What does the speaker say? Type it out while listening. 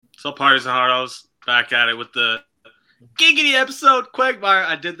So parties and hardos, back at it with the giggity episode, Quagmire.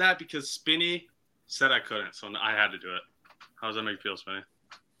 I did that because Spinny said I couldn't, so I had to do it. How does that make you feel, Spinny?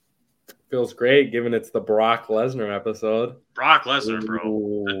 Feels great, given it's the Brock Lesnar episode. Brock Lesnar,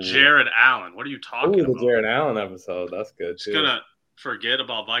 bro. The Jared Allen. What are you talking about? The Jared Allen episode. That's good, Just gonna forget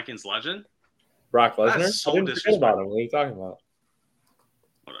about Vikings legend? Brock Lesnar? That's so disrespectful. About him. What are you talking about?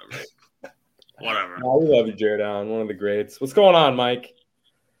 Whatever. Oh, we love you, Jared Allen, one of the greats. What's going on, Mike?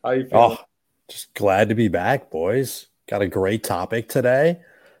 How you feeling? Oh, just glad to be back, boys. Got a great topic today.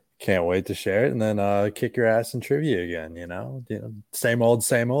 Can't wait to share it and then kick your ass in trivia again. You know, same old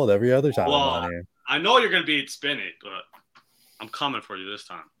every other time. Well, I know you're gonna beat Spinny, but I'm coming for you this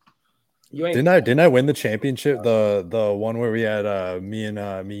time. Didn't I win the championship? The one where we had me,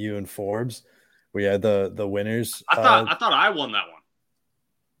 you, and Forbes. We had the winners. I thought I won that one.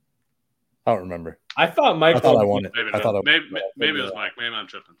 I don't remember. I thought Mike. I thought I won it. Maybe it was Mike. Maybe I'm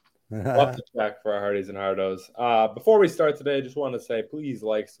tripping. We'll have to check for our Hardies and Hardos. Before we start today, I just want to say, please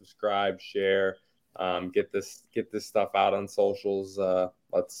like, subscribe, share, get this stuff out on socials.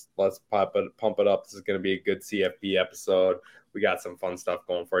 Let's pump it up. This is going to be a good CFB episode. We got some fun stuff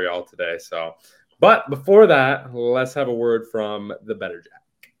going for you all today. So, but before that, let's have a word from the Better Jack.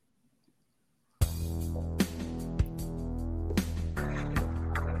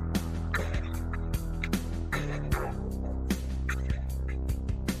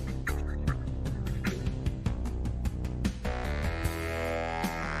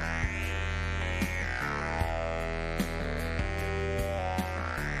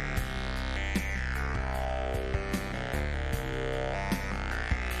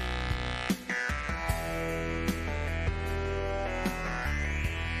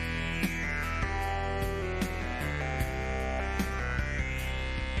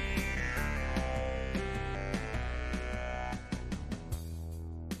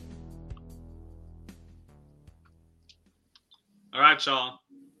 All right, y'all.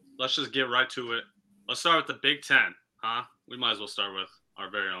 Let's just get right to it. Let's start with the Big Ten, huh? We might as well start with our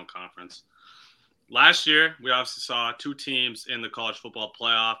very own conference. Last year, we obviously saw two teams in the college football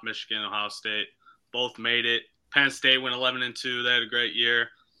playoff, Michigan and Ohio State. Both made it. Penn State went 11-2. They had a great year.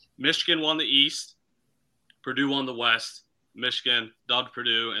 Michigan won the East. Purdue won the West. Michigan dubbed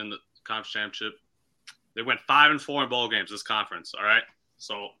Purdue in the conference championship. They went 5-4 in bowl games this conference, all right?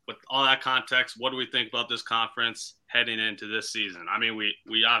 So with all that context, what do we think about this conference heading into this season? I mean, we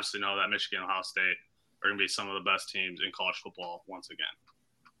obviously know that Michigan and Ohio State are going to be some of the best teams in college football once again.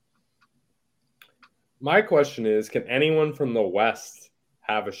 My question is, can anyone from the West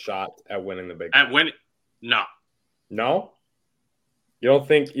have a shot at winning the Big Ten? At winning? No. No? You don't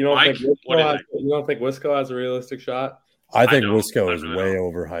think Mike, you don't think Wisco has a realistic shot? I think Wisco is way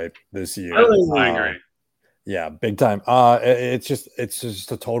overhyped this year. I agree. Yeah, big time. It's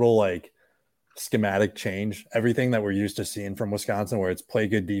just a total like schematic change. Everything that we're used to seeing from Wisconsin, where it's play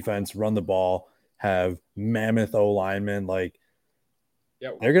good defense, run the ball, have mammoth O linemen, like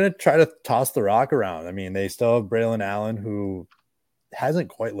they're gonna try to toss the rock around. I mean, they still have Braylon Allen, who hasn't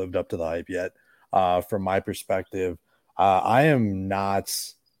quite lived up to the hype yet. From my perspective, I'm not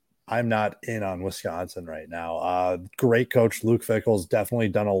in on Wisconsin right now. Great coach Luke Fickell's definitely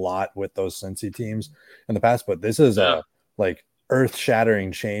done a lot with those Cincy teams in the past, but this is a like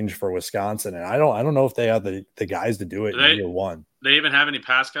earth-shattering change for Wisconsin, and I don't know if they have the guys to do it in year one. They even have any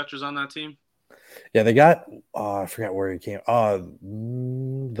pass catchers on that team? Yeah, they got I forgot where he came.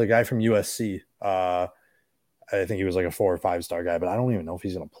 The guy from USC. I think he was like a 4 or 5 star guy, but I don't even know if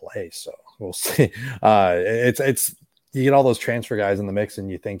he's going to play. So we'll see. It's you get all those transfer guys in the mix,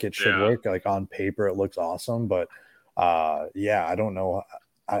 and you think it should work. Like on paper, it looks awesome, but I don't know.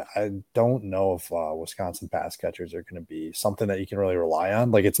 I don't know if Wisconsin pass catchers are going to be something that you can really rely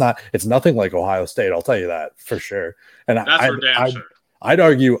on. Like it's nothing like Ohio State. I'll tell you that for sure. And that's for damn sure. I'd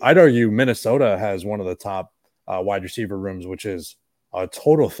argue Minnesota has one of the top wide receiver rooms, which is a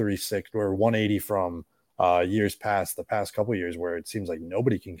total 360 or 180 from years past, the past couple of years, where it seems like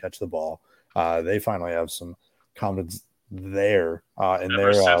nobody can catch the ball. They finally have some confidence there in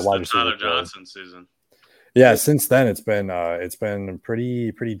their wide receiver. Tyler Johnson season. Yeah, since then it's been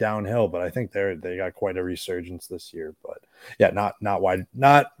pretty downhill, but I think they got quite a resurgence this year. But yeah,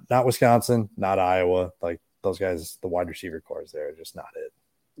 not Wisconsin, not Iowa. Like those guys, the wide receiver cores there are just not it.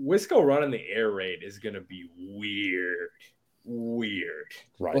 Wisco running the air raid is going to be weird.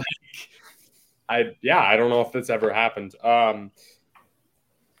 Right. Like, I don't know if this ever happened. How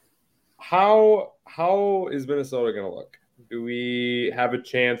is Minnesota going to look? Do we have a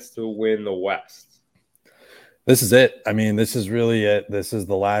chance to win the West? This is it. I mean, this is really it. This is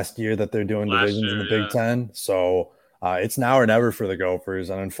the last year that they're doing divisions in the Big Ten. So It's now or never for the Gophers,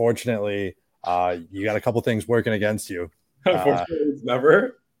 and unfortunately, you got a couple things working against you. Unfortunately, it's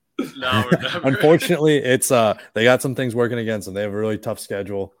never. Now or never. Unfortunately, it's they got some things working against them. They have a really tough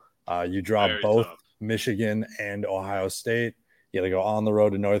schedule. You draw Very both tough. Michigan and Ohio State. You got to go on the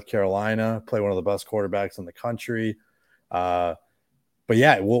road to North Carolina, play one of the best quarterbacks in the country. But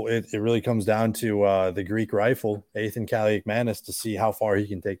yeah, it really comes down to the Greek rifle, Ethan Kaliakmanis, to see how far he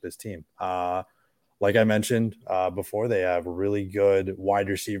can take this team. Like I mentioned before, they have really good wide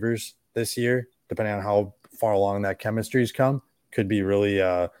receivers this year, depending on how far along that chemistry's come. Could be really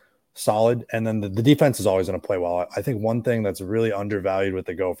solid. And then the defense is always going to play well. I think one thing that's really undervalued with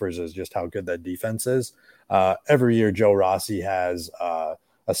the Gophers is just how good that defense is. Every year, Joe Rossi has a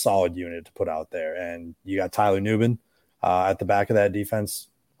solid unit to put out there. And you got Tyler Nubin at the back of that defense.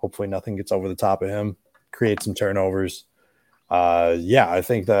 Hopefully nothing gets over the top of him, create some turnovers. I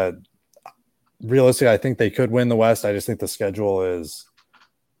think that realistically, I think they could win the West. I just think the schedule is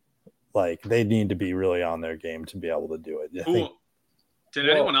like they need to be really on their game to be able to do it. Did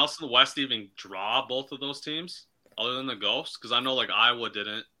anyone else in the West even draw both of those teams other than the Ghosts? Because I know like Iowa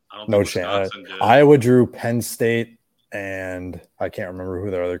didn't. I don't think Wisconsin did. Iowa drew Penn State, and I can't remember who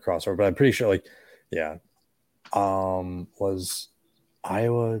their other crossover, but I'm pretty sure was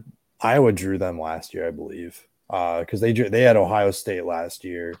Iowa drew them last year, I believe, because they had Ohio State last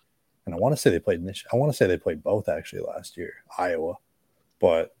year, and I want to say they played Michigan. I want to say they played both actually last year, Iowa,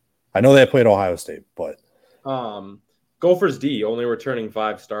 but I know they played Ohio State. But Gophers D only returning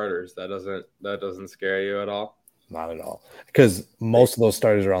 5 starters. That doesn't scare you at all? Not at all, because most of those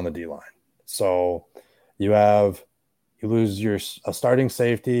starters are on the D line. So you lose a starting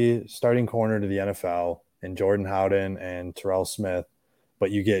safety, starting corner to the NFL, and Jordan Howden and Terrell Smith,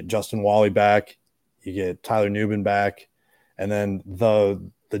 but you get Justin Wally back, you get Tyler Nubin back, and then the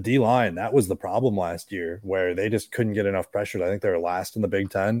D line, that was the problem last year where they just couldn't get enough pressures. I think they were last in the Big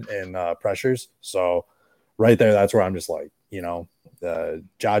Ten in pressures. So right there, that's where I'm just like, Ja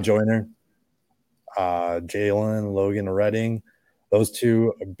Joyner, Jalen, Logan Redding, those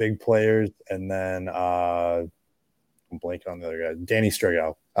two are big players, and then I'm blanking on the other guy, Danny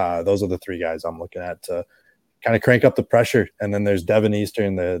Strigo. Those are the 3 guys I'm looking at to kind of crank up the pressure. And then there's Devin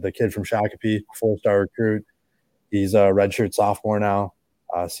Eastern, the kid from Shakopee, 4-star recruit. He's a redshirt sophomore now.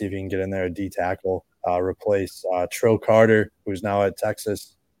 See if he can get in there, a D tackle, replace Trill Carter, who's now at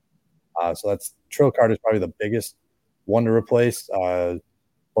Texas. So that's Trill Carter is probably the biggest one to replace,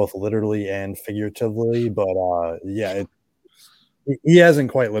 both literally and figuratively. But he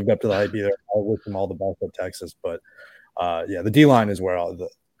hasn't quite lived up to the hype either. I wish him all the best at Texas, but the D line is where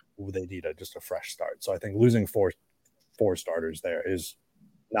they need just a fresh start. So I think losing four starters there is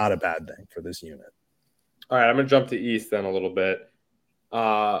not a bad thing for this unit. All right, I'm gonna jump to East then a little bit.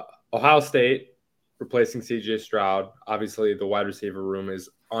 Ohio State replacing CJ Stroud. Obviously, the wide receiver room is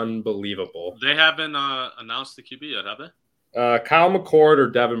unbelievable. They haven't announced the QB yet, have they? Kyle McCord or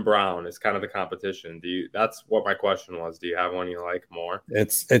Devin Brown is kind of the competition. That's what my question was. Do you have one you like more?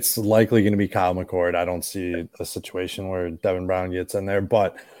 It's likely going to be Kyle McCord. I don't see a situation where Devin Brown gets in there,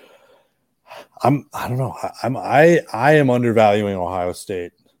 but I don't know. I am undervaluing Ohio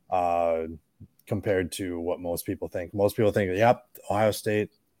State compared to what most people think. Most people think, yep, Ohio State,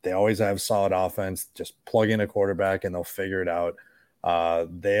 they always have solid offense. Just plug in a quarterback and they'll figure it out.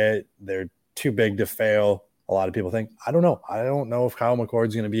 They're too big to fail. A lot of people think, I don't know. I don't know if Kyle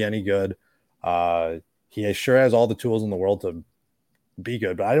McCord's going to be any good. He sure has all the tools in the world to be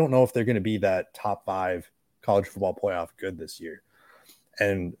good, but I don't know if they're going to be that top 5 college football playoff good this year.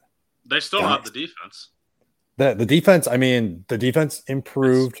 And they still have the defense. The defense, I mean, the defense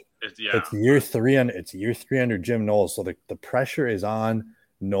improved. It's year 3 under Jim Knowles. So the pressure is on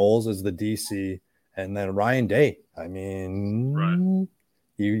Knowles as the DC, and then Ryan Day. I mean, right.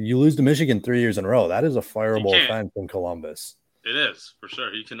 You lose to Michigan 3 years in a row. That is a fireable offense in Columbus. It is, for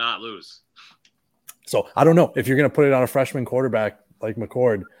sure. You cannot lose. So I don't know if you're going to put it on a freshman quarterback like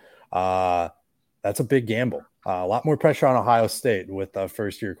McCord. That's a big gamble. A lot more pressure on Ohio State with a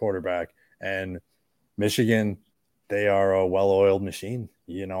first-year quarterback. And Michigan, they are a well-oiled machine,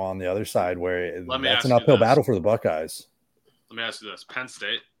 on the other side where that's an uphill battle for the Buckeyes. Let me ask you this. Penn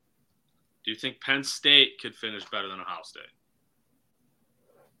State. Do you think Penn State could finish better than Ohio State?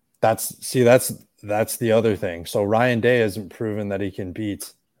 That's the other thing. So Ryan Day hasn't proven that he can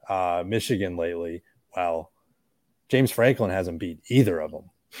beat Michigan lately. Well, James Franklin hasn't beat either of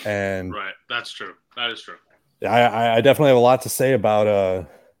them. And right, that's true. That is true. I definitely have a lot to say about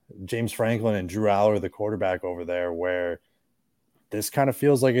James Franklin and Drew Aller, the quarterback over there, where this kind of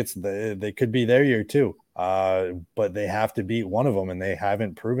feels like they could be their year too. But they have to beat one of them, and they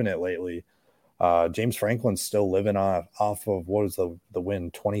haven't proven it lately. James Franklin's still living off of what was the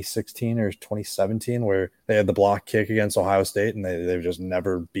win 2016 or 2017 where they had the block kick against Ohio State and they've just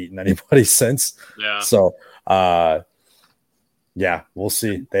never beaten anybody since. Yeah. So yeah, we'll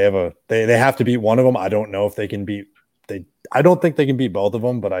see. They have to beat one of them. I don't know if they can beat I don't think they can beat both of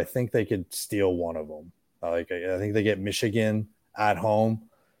them, but I think they could steal one of them. I think they get Michigan at home,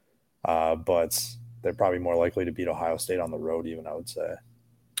 but they're probably more likely to beat Ohio State on the road, even, I would say,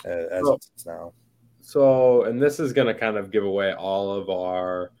 as it's now. So, and this is going to kind of give away all of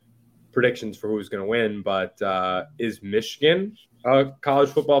our predictions for who's going to win, but is Michigan a college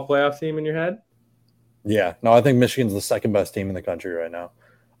football playoff team in your head? Yeah. No, I think Michigan's the second best team in the country right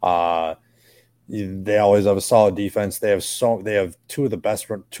now. They always have a solid defense. They have two of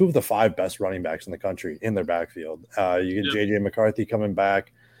the five best running backs in the country in their backfield. You get JJ McCarthy coming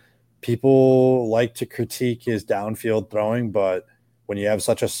back. People like to critique his downfield throwing, but when you have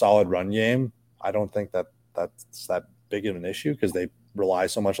such a solid run game, I don't think that's that big of an issue because they rely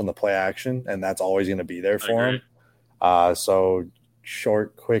so much on the play action, and that's always going to be there for him. So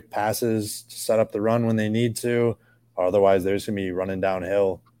short, quick passes to set up the run when they need to, or otherwise there's going to be running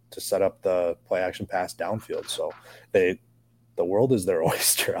downhill to set up the play action pass downfield. So the world is their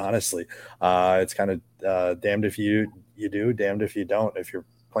oyster, honestly. It's kind of damned if you do, damned if you don't, if you're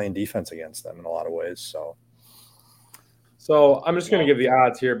playing defense against them in a lot of ways. So I'm just going to give the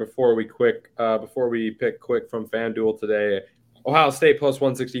odds here before we pick quick from FanDuel today. Ohio State plus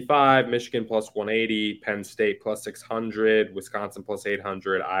 165, Michigan plus 180, Penn State plus 600, Wisconsin plus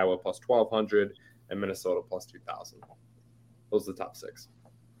 800, Iowa plus 1,200, and Minnesota plus 2,000. Those are the top six.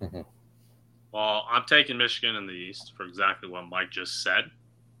 Mm-hmm. Well, I'm taking Michigan in the East for exactly what Mike just said,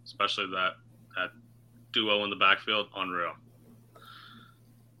 especially that duo in the backfield, unreal.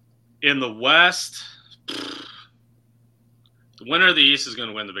 In the West, the winner of the East is going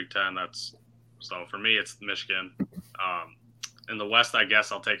to win the Big Ten. So for me, it's Michigan. In the West, I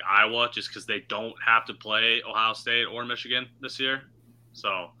guess I'll take Iowa just because they don't have to play Ohio State or Michigan this year.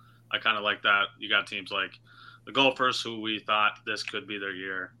 So I kind of like that. You got teams like the Gophers, who we thought this could be their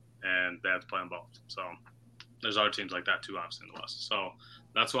year, and they have to play them both. So there's other teams like that too, obviously, in the West. So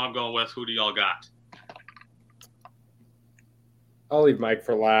that's what I'm going with. Who do y'all got? I'll leave Mike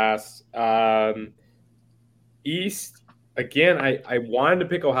for last. East, again, I wanted to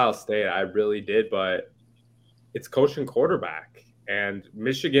pick Ohio State. I really did, but it's coach and quarterback. And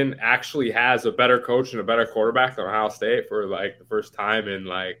Michigan actually has a better coach and a better quarterback than Ohio State for, like, the first time in,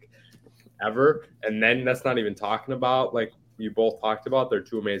 like, ever. And then that's not even talking about, like you both talked about, their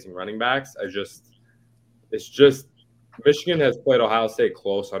two amazing running backs. It's just Michigan has played Ohio State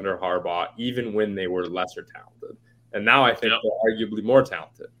close under Harbaugh, even when they were lesser talented. And now I think they're arguably more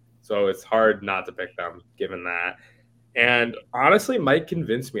talented. So it's hard not to pick them given that. And honestly, Mike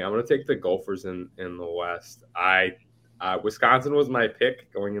convinced me. I'm going to take the Gophers in the West. Wisconsin was my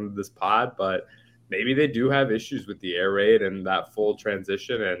pick going into this pod, but maybe they do have issues with the air raid and that full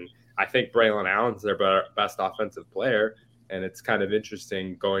transition. And I think Braylon Allen's their best offensive player. And it's kind of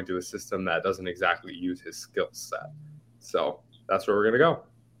interesting going to a system that doesn't exactly use his skill set. So that's where we're going to go.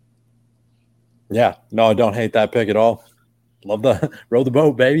 Yeah, no, I don't hate that pick at all. Love the row the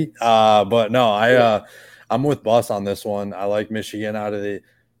boat, baby. But no, I'm with Bus on this one. I like Michigan out of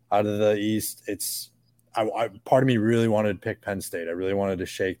the East. Part of me really wanted to pick Penn State. I really wanted to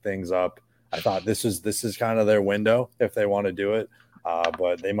shake things up. I thought this is kind of their window if they want to do it.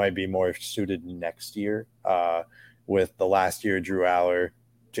 But they might be more suited next year with the last year Drew Aller,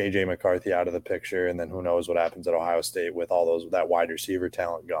 JJ McCarthy out of the picture, and then who knows what happens at Ohio State with all that wide receiver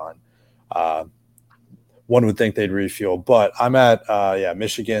talent gone. One would think they'd refuel, but I'm at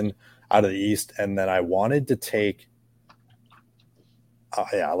Michigan out of the East, and then I wanted to take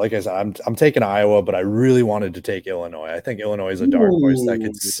like I said, I'm taking Iowa, but I really wanted to take Illinois. I think Illinois is a dark horse that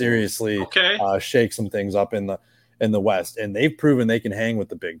could seriously shake some things up in the West, and they've proven they can hang with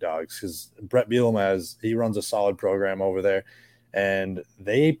the big dogs because Brett Bielema he runs a solid program over there, and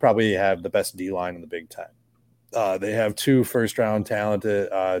they probably have the best D line in the Big Ten. They have two first-round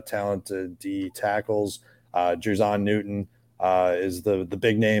talented D tackles. Jerzon Newton is the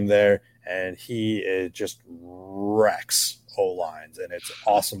big name there, and he just wrecks O-lines, and it's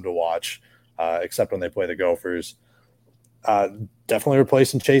awesome to watch, except when they play the Gophers. Definitely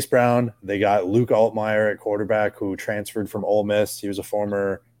replacing Chase Brown. They got Luke Altmaier at quarterback, who transferred from Ole Miss. He was a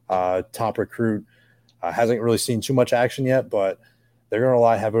former top recruit. Hasn't really seen too much action yet, but they're going to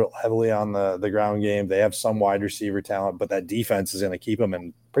rely heavily on the ground game. They have some wide receiver talent, but that defense is going to keep them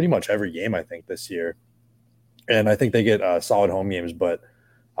in pretty much every game, I think, this year. And I think they get solid home games, but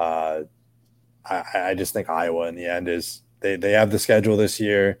I just think Iowa in the end is they have the schedule this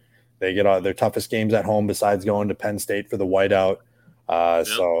year. They get all their toughest games at home besides going to Penn State for the whiteout.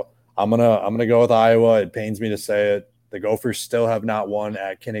 So I'm gonna go with Iowa. It pains me to say it. The Gophers still have not won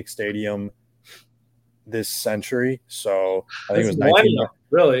at Kinnick Stadium this century. So I think it was 19.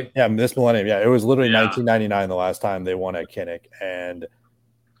 Really? Yeah, this millennium. Yeah, it was literally 1999 the last time they won at Kinnick, and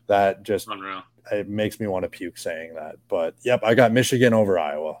that just unreal. It makes me want to puke saying that. But yep, I got Michigan over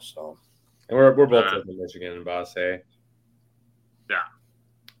Iowa. So and we're both taking Michigan and Boss, hey? Yeah.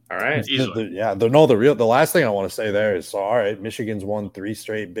 All right. The last thing I want to say there is, so all right, Michigan's won 3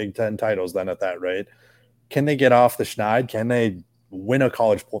 straight Big Ten titles then at that rate. Can they get off the schneid? Can they win a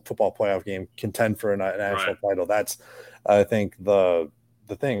college football playoff game, contend for a national title? That's, I think, the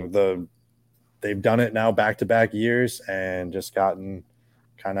thing. They've done it now back-to-back years and just gotten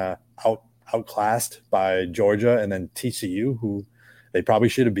kind of outclassed by Georgia and then TCU, who they probably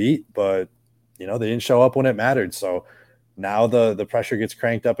should have beat, but they didn't show up when it mattered. So now the pressure gets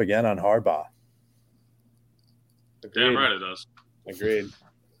cranked up again on Harbaugh. Damn right it does. Agreed.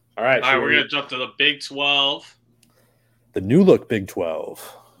 All right, we're gonna jump to the Big 12. The new look Big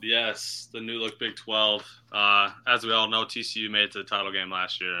 12. Yes, the new look Big 12. As we all know, TCU made it to the title game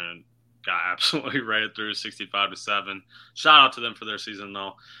last year and got absolutely rated through 65-7. Shout out to them for their season,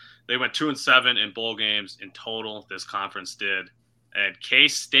 though. They went 2-7 in bowl games in total. This conference did, and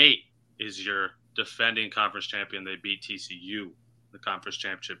K-State is your defending conference champion. They beat TCU in the conference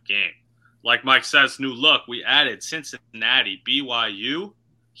championship game. Like Mike says, new look. We added Cincinnati, BYU,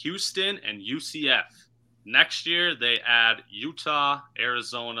 Houston, and UCF. Next year, they add Utah,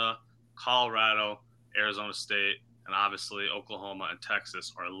 Arizona, Colorado, Arizona State, and obviously Oklahoma and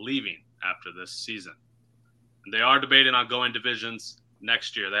Texas are leaving after this season. And they are debating on going divisions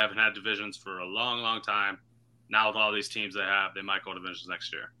next year. They haven't had divisions for a long, long time. Now with all these teams they have, they might go divisions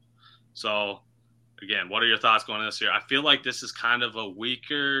next year. So, again, what are your thoughts going into this year? I feel like this is kind of a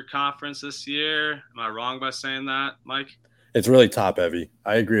weaker conference this year. Am I wrong by saying that, Mike? It's really top heavy.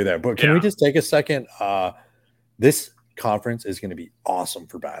 I agree there. But can we just take a second? This conference is going to be awesome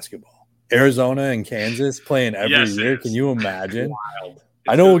for basketball. Arizona and Kansas playing every year. Can you imagine?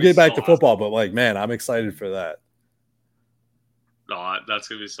 I know we'll get back to football, but man, I'm excited for that. No, that's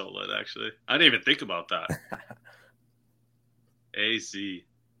going to be so lit, actually. I didn't even think about that. AZ.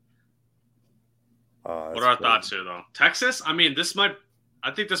 What are our thoughts here, though? Texas? I mean,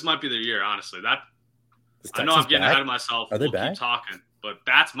 I think this might be their year, honestly. I know I'm getting ahead of myself. Are they back? Keep talking, but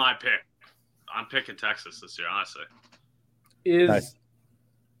that's my pick. I'm picking Texas this year, honestly.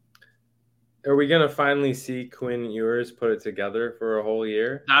 Are we going to finally see Quinn Ewers put it together for a whole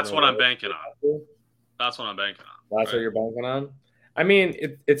year? That's what I'm banking on. That's what I'm banking on. That's what you're banking on? I mean,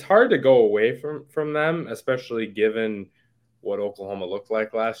 it's hard to go away from them, especially given what Oklahoma looked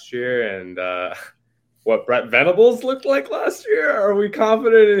like last year and what Brett Venables looked like last year. Are we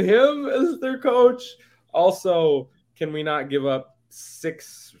confident in him as their coach? Also, can we not give up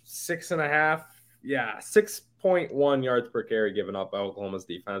 6.1 yards per carry given up by Oklahoma's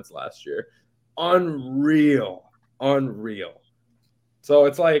defense last year? Unreal. So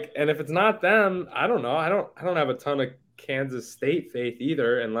it's like, and if it's not them, I don't know. I don't have a ton of Kansas State faith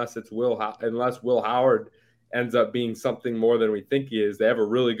either, unless Will Howard ends up being something more than we think he is. They have a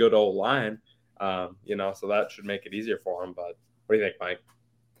really good old line, so that should make it easier for him. But what do you think, Mike?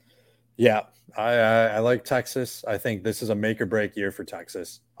 Yeah, I like Texas. I think this is a make or break year for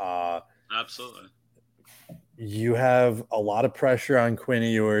Texas. Absolutely. You have a lot of pressure on Quinn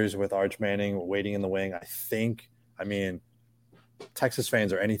Ewers with Arch Manning waiting in the wing. I mean, Texas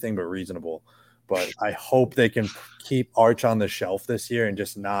fans are anything but reasonable, but I hope they can keep Arch on the shelf this year and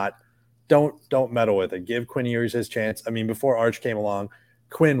just don't meddle with it. Give Quinn Ewers his chance. I mean, before Arch came along,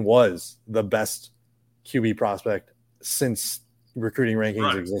 Quinn was the best QB prospect since recruiting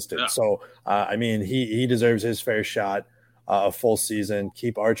rankings existed. Yeah. So, I mean, he deserves his fair shot, a full season.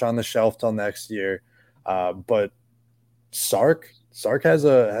 Keep Arch on the shelf till next year. But Sark has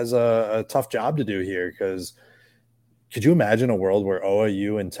a tough job to do here, because could you imagine a world where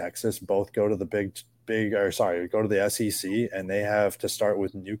OAU and Texas both go to the go to the SEC and they have to start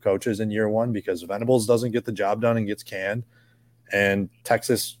with new coaches in year one because Venables doesn't get the job done and gets canned, and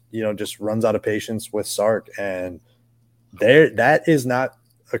Texas, just runs out of patience with Sark, and that is not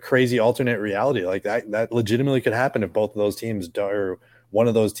a crazy alternate reality. Like that legitimately could happen if both of those teams or one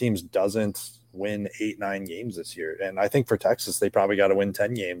of those teams doesn't win 8-9 games this year. And I think for Texas, they probably got to win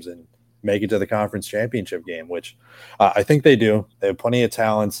 10 games and make it to the conference championship game, which I think they do. They have plenty of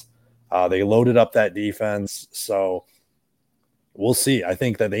talents. They loaded up that defense. So we'll see. I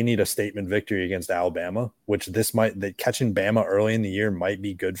think that they need a statement victory against Alabama, which catching Bama early in the year might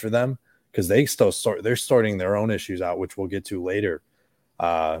be good for them, because they're sorting their own issues out, which we'll get to later.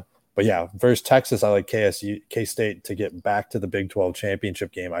 But yeah, versus Texas, I like K-State to get back to the Big 12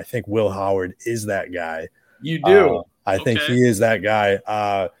 championship game. I think Will Howard is that guy. You do. I think he is that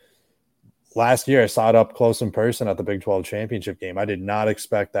guy. Last year, I saw it up close in person at the Big 12 championship game. I did not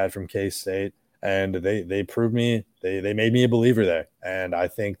expect that from K-State, and they proved me. They made me a believer there, and I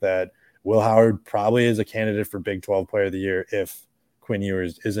think that Will Howard probably is a candidate for Big 12 Player of the Year if Quinn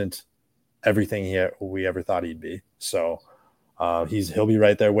Ewers isn't everything we ever thought he'd be. So he'll be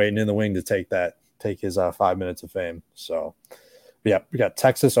right there waiting in the wing to take his 5 minutes of fame. So yeah, we got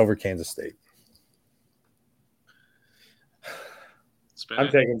Texas over Kansas State. I'm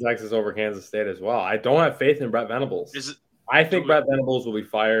taking Texas over Kansas State as well. I don't have faith in Brett Venables. I think Brett Venables will be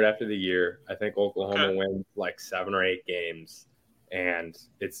fired after the year. I think Oklahoma wins like 7 or 8 games, and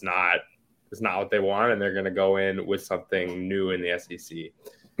it's not what they want, and they're going to go in with something new in the SEC.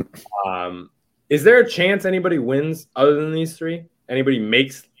 Is there a chance anybody wins other than these 3? Anybody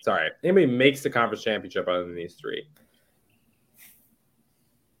makes the conference championship other than these 3?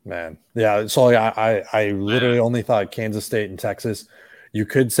 Man, yeah. So I literally only thought Kansas State and Texas. You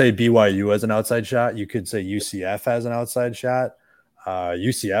could say BYU as an outside shot. You could say UCF as an outside shot.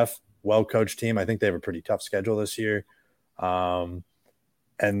 UCF, well-coached team. I think they have a pretty tough schedule this year. And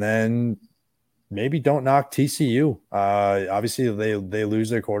then maybe don't knock TCU. Obviously, they lose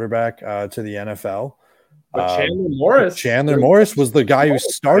their quarterback to the NFL. But Chandler Morris was the guy who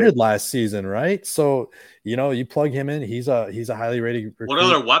started last season, right? So, you plug him in. He's a highly rated recruit. What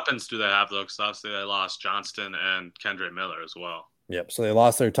other weapons do they have, though? Because obviously they lost Johnston and Kendre Miller as well. Yep. So they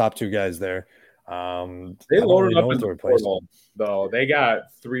lost their top 2 guys there. They loaded up in the portal, though. They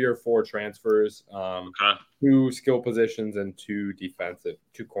got 3 or 4 transfers, 2 skill positions and 2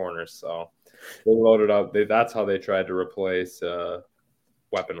 corners. So they loaded up. That's how they tried to replace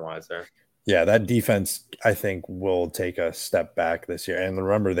weapon-wise there. Yeah, that defense, I think, will take a step back this year. And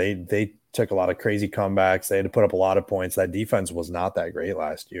remember, they took a lot of crazy comebacks. They had to put up a lot of points. That defense was not that great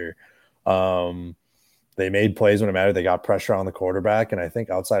last year. They made plays when it mattered. They got pressure on the quarterback. And I think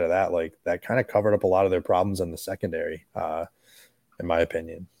outside of that, that kind of covered up a lot of their problems in the secondary, in my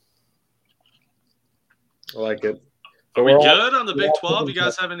opinion. I like it. Are we good on the Big 12? You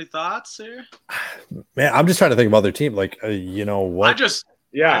guys have any thoughts here? Man, I'm just trying to think of other teams. You know what?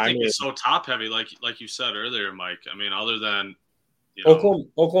 I think it's so top heavy, like you said earlier, Mike. I mean, other than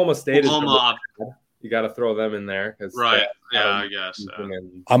Oklahoma State, you got to throw them in there, right? I guess.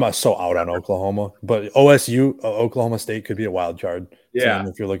 I'm so out on Oklahoma, but OSU, Oklahoma State could be a wild card. Yeah,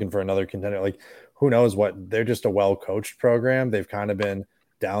 if you're looking for another contender, who knows what? They're just a well coached program. They've kind of been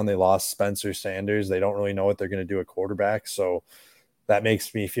down. They lost Spencer Sanders. They don't really know what they're going to do at quarterback, so that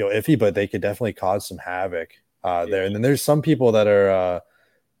makes me feel iffy. But they could definitely cause some havoc there. And then there's some people that are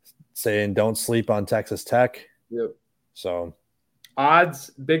saying don't sleep on Texas Tech. Yep. So odds,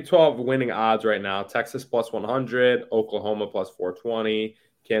 Big 12 winning odds right now: Texas plus 100, Oklahoma plus 420,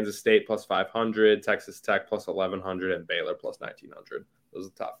 Kansas State plus 500, Texas Tech plus 1100, and Baylor plus 1900. Those are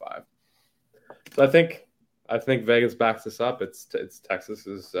the top 5. So I think Vegas backs this up. It's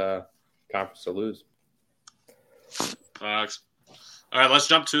Texas's conference to lose. All right, let's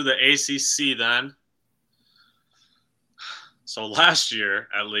jump to the ACC then. So last year,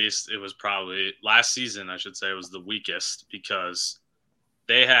 at least, last season, I should say, it was the weakest because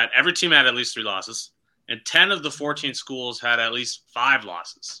every team had at least 3 losses, and 10 of the 14 schools had at least 5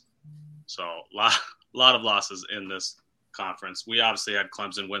 losses. So a lot of losses in this conference. We obviously had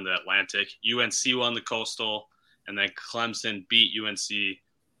Clemson win the Atlantic. UNC won the Coastal, and then Clemson beat UNC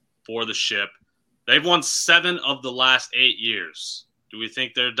for the Ship. They've won 7 of the last 8 years. Do we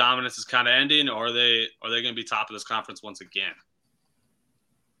think their dominance is kind of ending, or are they going to be top of this conference once again?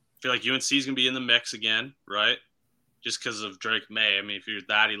 I feel like UNC is going to be in the mix again, right? Just because of Drake May. I mean, if you're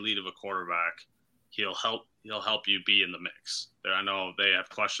that elite of a quarterback, he'll help you be in the mix. I know they have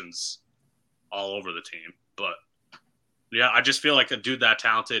questions all over the team, but yeah, I just feel like a dude that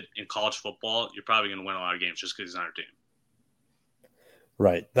talented in college football, you're probably going to win a lot of games just because he's on your team.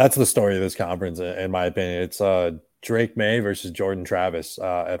 Right. That's the story of this conference, in my opinion. It's Drake May versus Jordan Travis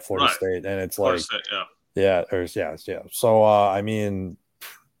at Florida State. And it's Florida State. So, I mean,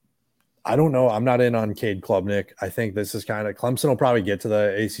 I don't know. I'm not in on Cade Klubnik. I think this is kind of – Clemson will probably get to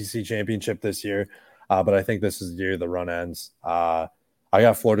the ACC championship this year, but I think this is the year the run ends. I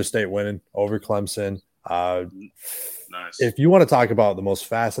got Florida State winning over Clemson. Nice. If you want to talk about the most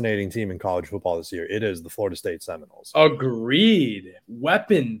fascinating team in college football this year, it is the Florida State Seminoles. Agreed.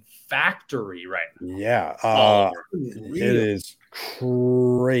 Weapon factory right now. Yeah. It is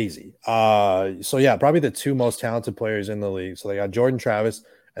crazy. So, yeah, probably the 2 most talented players in the league. So they got Jordan Travis,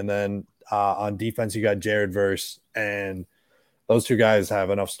 and then on defense, you got Jared Verse. And those two guys have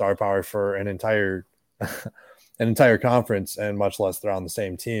enough star power for an entire conference, and much less they're on the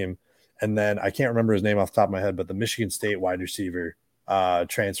same team. And then I can't remember his name off the top of my head, but the Michigan State wide receiver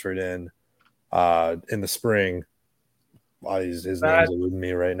transferred in the spring. His name's eluding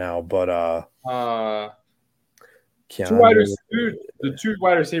me right now, but the two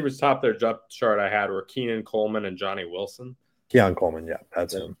wide receivers top their depth chart I had were Keenan Coleman and Johnny Wilson. Keon Coleman, yeah,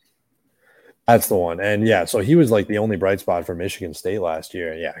 that's him. That's the one. And yeah, so he was like the only bright spot for Michigan State last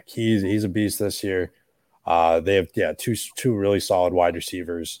year. Yeah, he's a beast this year. They have two really solid wide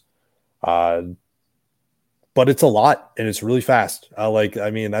receivers. But it's a lot and it's really fast.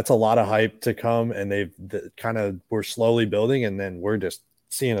 That's a lot of hype to come, and we're slowly building, and then we're just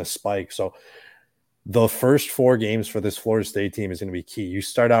seeing a spike. So the first 4 games for this Florida State team is going to be key. You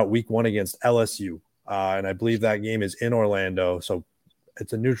start out week 1 against LSU, and I believe that game is in Orlando. So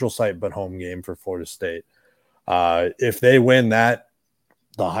it's a neutral site, but home game for Florida State. If they win that,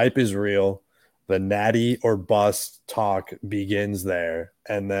 the hype is real. The natty or bust talk begins there.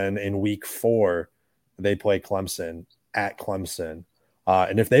 And then in week 4, they play Clemson at Clemson.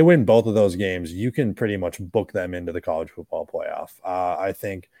 And if they win both of those games, you can pretty much book them into the college football playoff. I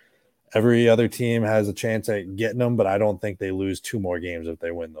think every other team has a chance at getting them, but I don't think they lose 2 more games if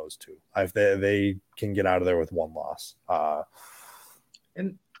they win those 2. If they can get out of there with 1 loss.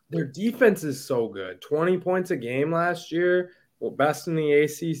 And their defense is so good. 20 points a game last year. Well, best in the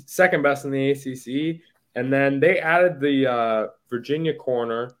ACC, second best in the ACC. And then they added the Virginia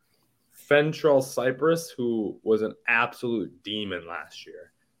corner, Fentrell Cypress, who was an absolute demon last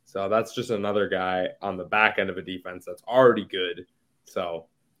year. So that's just another guy on the back end of a defense that's already good. So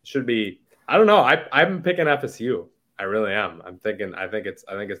it should be. I don't know. I'm picking FSU. I really am. I think it's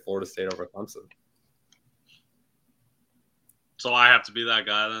Florida State over Clemson. So I have to be that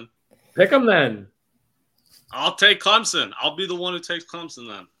guy then. Pick them then. I'll take Clemson. I'll be the one who takes Clemson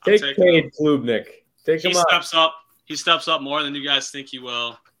then. Take Cade Klubnik. He steps up more than you guys think he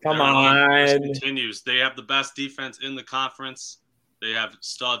will. Come on. Continues. They have the best defense in the conference. They have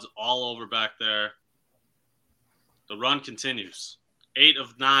studs all over back there. The run continues. 8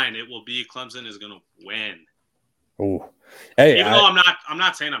 of 9, it will be Clemson is going to win. Oh, hey! Even though I'm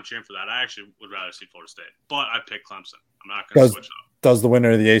not saying I'm cheering for that. I actually would rather see Florida State, but I pick Clemson. I'm not going to switch up. Does the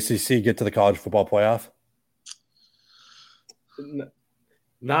winner of the ACC get to the college football playoff?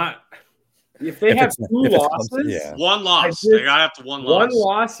 Not if they have 2 losses. Yeah. 1 loss. They gotta have to 1 loss. 1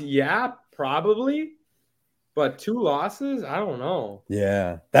 loss, yeah, probably. But 2 losses, I don't know.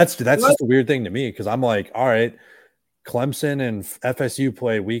 Yeah, that's just a weird thing to me, because I'm like, all right, Clemson and FSU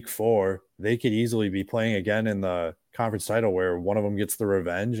play week 4. They could easily be playing again in the conference title, where one of them gets the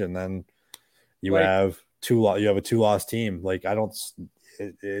revenge, and then you have a 2-loss team. Like, I don't.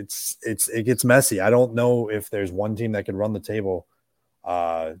 It gets messy. I don't know if there's one team that could run the table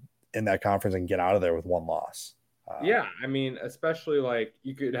in that conference and get out of there with 1 loss. Yeah, I mean, especially like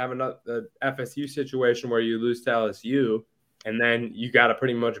you could have the FSU situation where you lose to LSU, and then you got to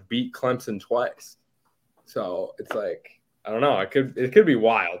pretty much beat Clemson twice. So it's like, I don't know. It could be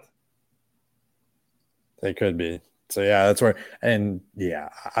wild. It could be. So yeah, that's where. And yeah,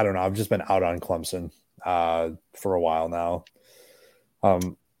 I don't know. I've just been out on Clemson for a while now.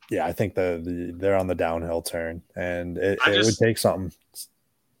 Yeah, I think they're on the downhill turn, and it would take something.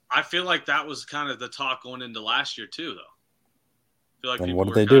 I feel like that was kind of the talk going into last year too, though. I feel like and what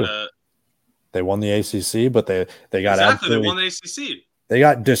did they do? They won the ACC, but they got they won the ACC.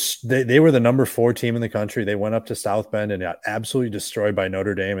 They were the number 4 team in the country. They went up to South Bend and got absolutely destroyed by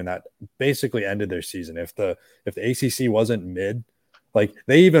Notre Dame, and that basically ended their season. If the ACC wasn't mid, like,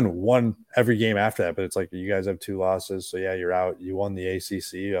 they even won every game after that, but it's like, you guys have 2 losses, so yeah, you're out. You won the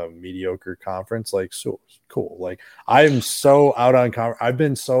ACC, a mediocre conference, like, so cool. Like, I'm so out on I've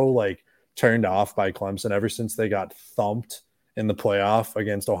been so like turned off by Clemson ever since they got thumped in the playoff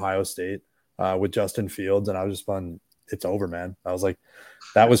against Ohio State with Justin Fields, and I was just fun. It's over, man. I was like,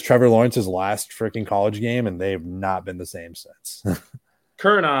 that was Trevor Lawrence's last freaking college game, and they've not been the same since.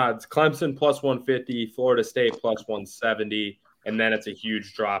 Current odds: Clemson plus 150, Florida State plus 170. And then it's a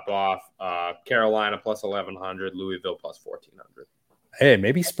huge drop off. Carolina plus 1,100, Louisville plus 1,400. Hey,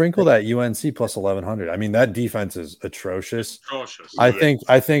 maybe sprinkle that UNC plus 1,100. I mean, that defense is atrocious. I think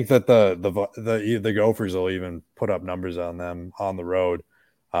that the Gophers will even put up numbers on them on the road.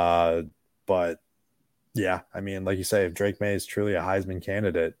 But yeah, I mean, like you say, if Drake May is truly a Heisman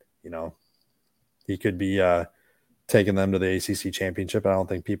candidate, he could be taking them to the ACC championship. I don't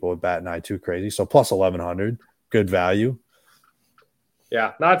think people would bat an eye too crazy. So plus 1,100, good value.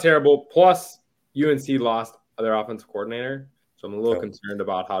 Yeah, not terrible. Plus, UNC lost their offensive coordinator, so I'm a little concerned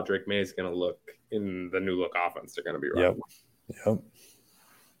about how Drake May is going to look in the new look offense they're going to be running. Yep.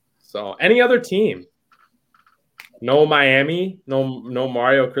 So, any other team? No Miami? No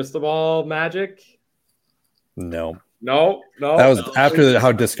Mario Cristobal magic? No. No. That was after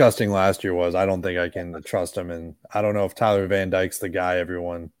how disgusting last year was. I don't think I can trust him, and I don't know if Tyler Van Dyke's the guy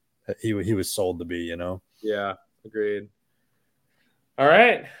everyone he was sold to be. You know. Yeah, agreed. All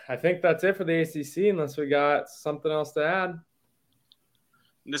right, I think that's it for the ACC. Unless we got something else to add.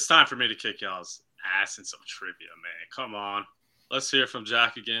 It's time for me to kick y'all's ass in some trivia, man. Come on, let's hear from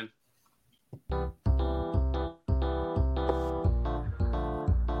Jack again.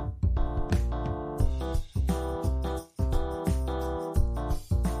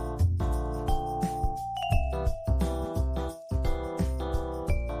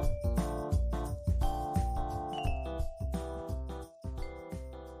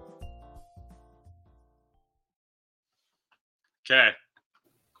 Okay,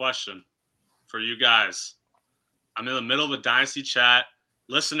 question for you guys. I'm in the middle of a dynasty chat.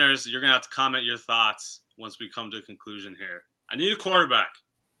 Listeners, you're going to have to comment your thoughts once we come to a conclusion here. I need a quarterback.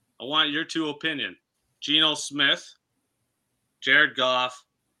 I want your two opinion. Geno Smith, Jared Goff,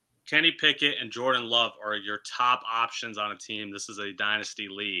 Kenny Pickett, and Jordan Love are your top options on a team. This is a dynasty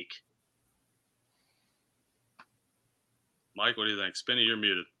league. Mike, what do you think? Spinny, you're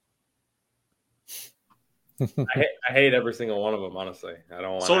muted. I hate every single one of them, honestly. I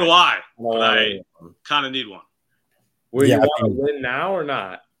don't want. So do I. But I kind of need one. Will you want to win now or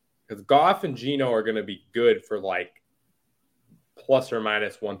not? Because Goff and Geno are going to be good for like plus or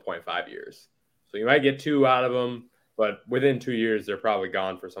minus 1.5 years. So you might get 2 out of them, but within 2 years, they're probably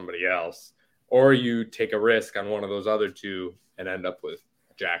gone for somebody else. Or you take a risk on one of those other 2 and end up with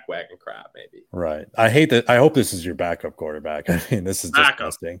jackwagon crap, maybe. Right. I hate that. I hope this is your backup quarterback. I mean, this is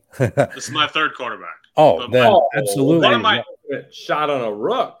disgusting. This is my third quarterback. Absolutely. Shot on a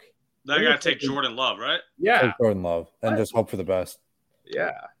rook. Then I got to take Jordan Love, right? Yeah. Take Jordan Love and just hope for the best.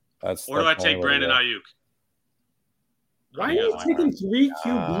 Yeah. Or do I take Brandon Ayuk? Why are you taking 3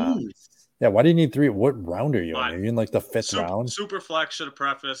 QBs? Yeah, why do you need 3? What round are you in? Are you in like the 5th round? Super flex should have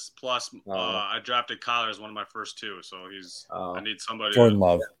prefaced. Plus, I drafted Kyler as one of my first 2, so I need somebody. Jordan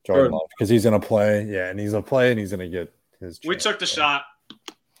Love, because he's gonna play. Yeah, and he's gonna play, and he's gonna get his. We took the shot.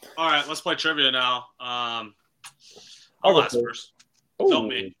 All right, let's play trivia now. I'll ask first. Tell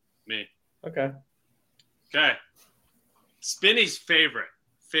me. Okay. Spinny's favorite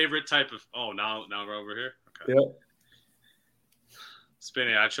type of. Oh, now we're over here. Okay. Yep.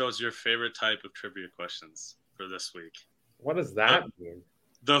 Spinny, I chose your favorite type of trivia questions for this week. What does that mean?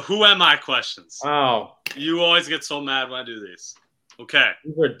 The who am I questions. Oh. You always get so mad when I do these. Okay.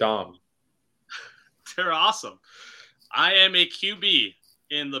 These are dumb. They're awesome. I am a QB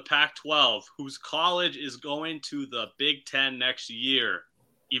in the Pac-12 whose college is going to the Big Ten next year,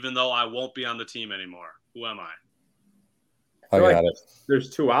 even though I won't be on the team anymore. Who am I? I got it. There's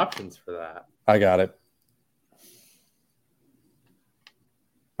 2 options for that. I got it.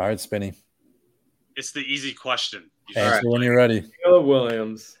 All right, Spinny. It's the easy question. Answer when you're ready. Caleb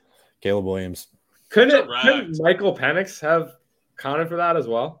Williams. Couldn't Michael Penix have counted for that as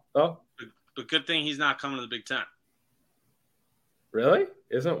well, though? But good thing he's not coming to the Big Ten. Really?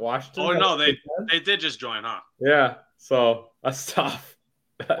 Isn't Washington? Oh, no, they did just join, huh? Yeah, so that's tough.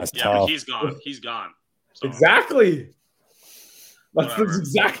 That's yeah, tough. But he's gone. He's gone. So. Exactly. That's the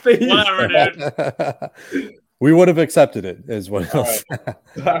exact thing. Whatever, dude. We would have accepted it, is what All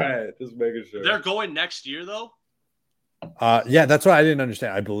right, just making sure. They're going next year, though? Yeah, that's what I didn't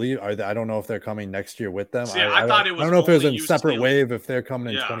understand. I believe I don't know if they're coming next year with them. See, I thought it was. I don't know if it was a separate wave, if they're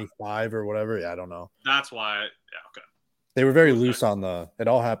coming in 25 or whatever. Yeah, I don't know. That's why. Yeah, okay. They were very loose on the. It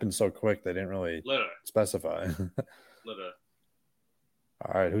all happened so quick. They didn't really specify. Literally.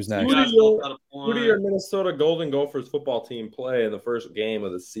 All right, who's next? Who do your Minnesota Golden Gophers football team play in the first game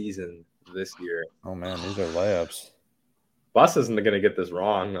of the season this year? Oh man, these are layups. Bus isn't going to get this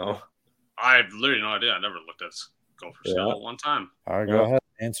wrong, though. I have literally no idea. I never looked at Gophers one time. All right, go ahead.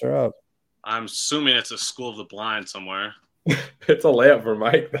 Answer up. I'm assuming it's a School of the Blind somewhere. It's a layup for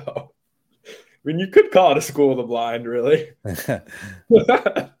Mike, though. I mean, you could call it a School of the Blind, really. Is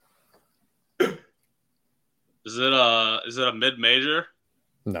it a mid-major?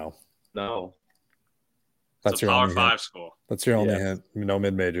 No. That's your Power 5 school. That's your only hint. No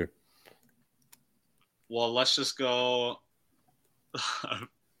mid-major. Well, let's just go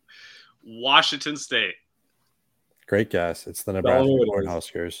Washington State. Great guess. It's the Nebraska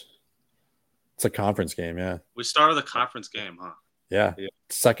Cornhuskers. It's a conference game, yeah. We started the conference game, huh? Yeah.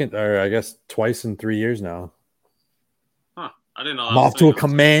 Second, or I guess twice in 3 years now. Huh. I didn't know. I'm off to a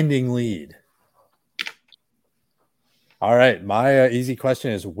commanding lead. All right. My easy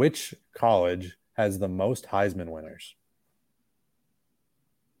question is, which college has the most Heisman winners?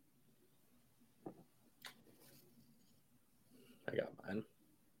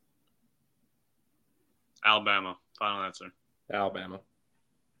 Alabama. Final answer. Alabama.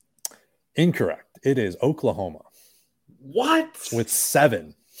 Incorrect. It is Oklahoma What? with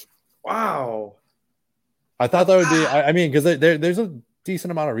 7. Wow. I thought that would be. I mean, because there's a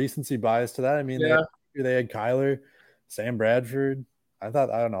decent amount of recency bias to that. I mean, Yeah. they had Kyler, Sam Bradford. I thought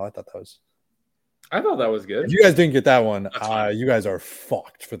that was. I thought that was good. If you guys didn't get that one, That's fine. you guys are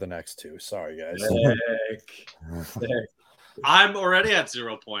fucked for the next 2. Sorry, guys. Sick. I'm already at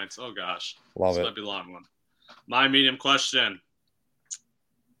 0 points. Oh gosh, Love this it. might be a long one. My medium question,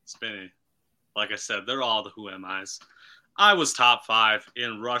 Spinny. Like I said, they're all the who am I's. I was top 5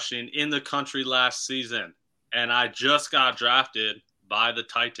 in rushing in the country last season, and I just got drafted by the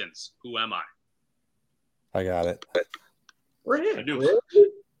Titans. Who am I? I got it.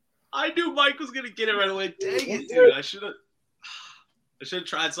 I knew Mike was gonna get it right away. Dang it, dude! I should have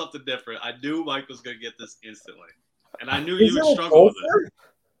tried something different. I knew Mike was gonna get this instantly, and I knew you would struggle with it.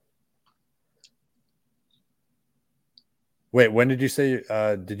 Wait, when did you say?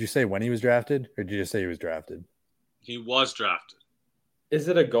 Did you say when he was drafted, or did you just say he was drafted? He was drafted. Is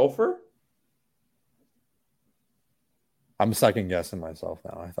it a gopher? I'm second guessing myself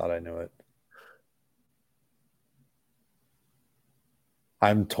now. I thought I knew it.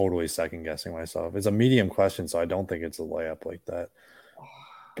 I'm totally second guessing myself. It's a medium question, so I don't think it's a layup like that.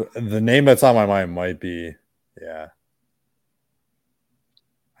 But the name that's on my mind might be, yeah.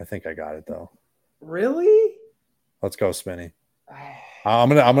 I think I got it though. Really? Let's go, Spinny. I'm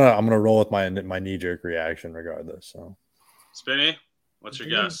gonna roll with my knee jerk reaction regardless. So, Spinny, what's your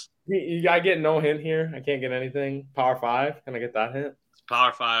guess? I get no hint here. I can't get anything. Power 5. Can I get that hint? It's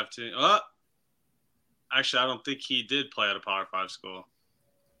Power 5 team. Actually, I don't think he did play at a Power 5 school.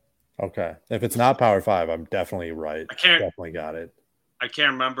 okay, if it's not Power 5, I'm definitely right. I can't- Definitely got it. I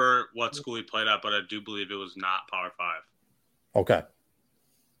can't remember what school he played at, but I do believe it was not Power 5. Okay.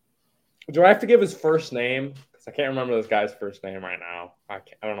 Do I have to give his first name? Because I can't remember this guy's first name right now. I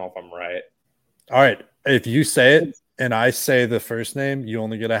don't know if I'm right. All right. If you say it and I say the first name, you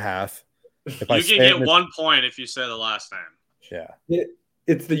only get a half. If You can get 1 point if you say the last name. Yeah.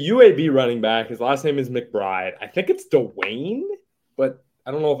 It's the UAB running back. His last name is McBride. I think it's Dwayne, but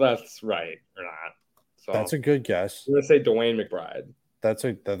I don't know if that's right or not. So That's a good guess. I'm gonna say Dwayne McBride.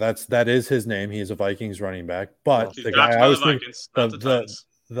 That is his name. He's a Vikings running back. But He's the drafted guy by I the was thinking, Vikings, not the Titans.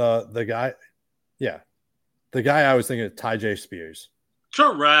 the guy, yeah, the guy I was thinking of, Tyjae Spears.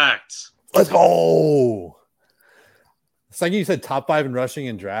 Correct. Let's go. The second you said top 5 in rushing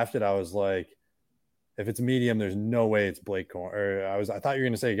and drafted, I was like, if it's medium, there's no way it's Blake Corum. Or I thought you were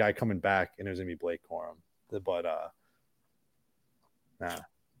gonna say a guy coming back and it was gonna be Blake Corum. But nah.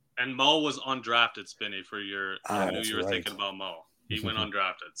 And Mo was undrafted, Spinny, for your. I knew That's you were right. thinking about Mo. He went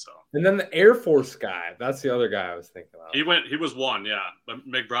undrafted, so And then the Air Force guy. That's the other guy I was thinking about. he was 1, yeah. But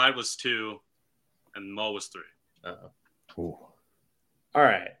McBride was 2, and Mo was 3. Uh-oh. Ooh. All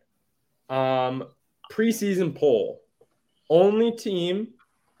right. Preseason poll. Only team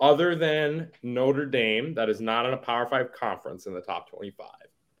other than Notre Dame that is not in a Power 5 conference in the top 25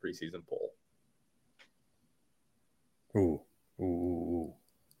 preseason poll. Ooh.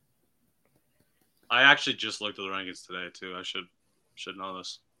 I actually just looked at the rankings today too. I should know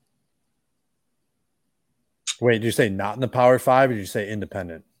this. Wait, did you say not in the Power 5 or did you say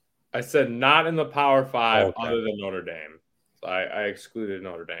independent? I said not in the Power 5 Okay. other than Notre Dame. So I excluded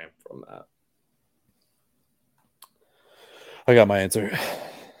Notre Dame from that. I got my answer.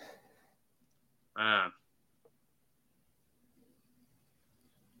 Man.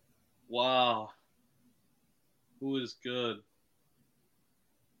 Wow. Who is good?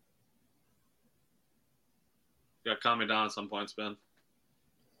 You got to calm me down at some points, Ben.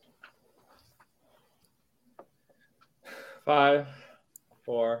 5,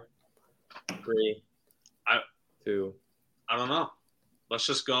 4, 3, 2. I don't know. Let's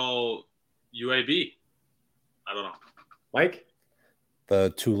just go UAB. I don't know. Mike?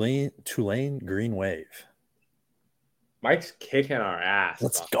 The Tulane Green Wave. Mike's kicking our ass.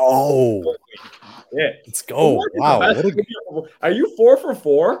 Let's go. Yeah. Let's go. Wow. Are you 4 for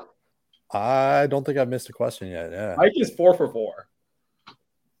 4? I don't think I've missed a question yet. Yeah. Mike is 4 for 4.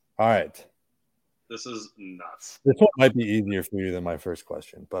 All right. This is nuts. This one might be easier for you than my first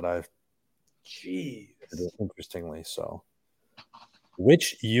question, but I've Jeez. interestingly so.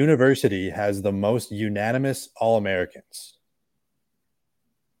 Which university has the most unanimous All-Americans?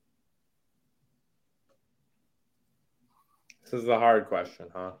 This is a hard question,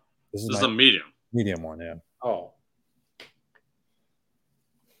 huh? This This is my a medium. medium one, yeah. Oh.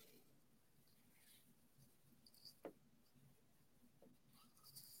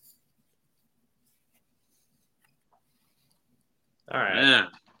 All right. Man.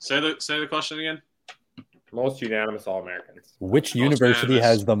 Say the question again. Most unanimous All-Americans. Which university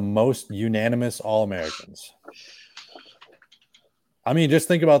has the most unanimous All-Americans? I mean, just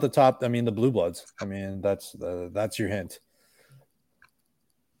think about the top. I mean, the Blue Bloods. I mean, that's your hint.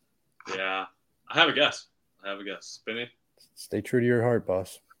 Yeah, I have a guess. Spinny. Stay true to your heart,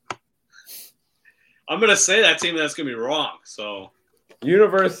 boss. I'm gonna say that team that's gonna be wrong. So,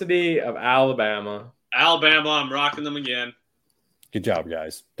 University of Alabama. Alabama, I'm rocking them again. Good job,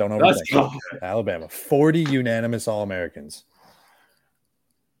 guys. Don't overthink it. Alabama, 40 unanimous All-Americans.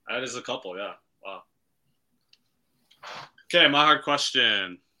 That is a couple, yeah. Wow. Okay, my hard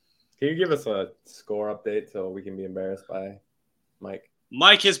question. Can you give us a score update so we can be embarrassed by Mike?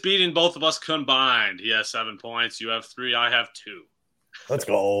 Mike has beaten both of us combined. He has 7 points. You have 3. I have 2. Let's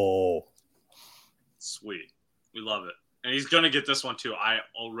go. Sweet. We love it. And he's going to get this one, too. I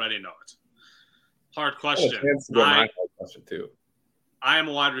already know it. Hard question. My question, too. I am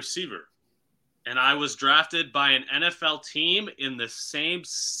a wide receiver, and I was drafted by an NFL team in the same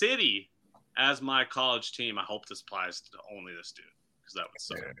city as my college team. I hope this applies to only this dude, because that would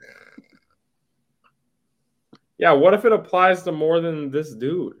suck. Yeah, what if it applies to more than this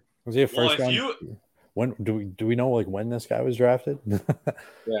dude? Was he a first round? When do we know like when this guy was drafted?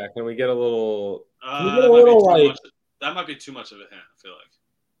 Yeah, can we get a little? That might be too much of a hint. I feel like.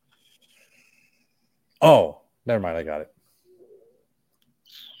 Oh, never mind. I got it.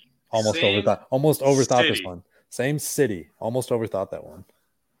 Almost overthought this one. Same city. Almost overthought that one.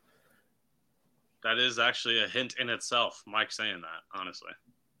 That is actually a hint in itself. Mike saying that, honestly.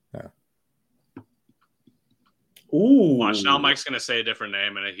 Yeah. Ooh. Watch, now Mike's going to say a different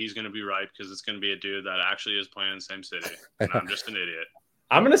name, and he's going to be right because it's going to be a dude that actually is playing in the same city. And I'm just an idiot.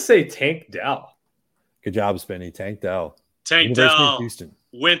 I'm going to say Tank Dell. Good job, Spinny. Tank Dell. Tank Dell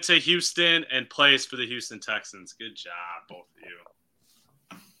went to Houston and plays for the Houston Texans. Good job, both of you.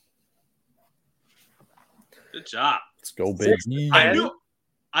 Good job. Let's go, baby. I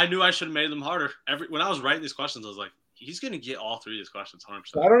knew I should have made them harder. When I was writing these questions, I was like, he's going to get all 3 of these questions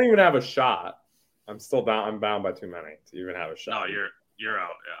 100%. I don't even have a shot. I'm still down. I'm bound by too many to even have a shot. No, you're out,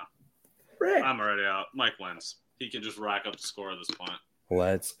 yeah. Frick. I'm already out. Mike wins. He can just rack up the score at this point.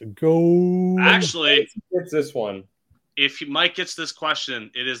 Let's go. Actually, it's this one. If Mike gets this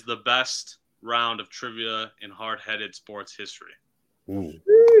question, it is the best round of trivia in hard-headed sports history. Ooh,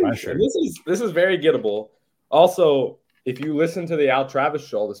 this is very gettable. Also, if you listen to the Al Travis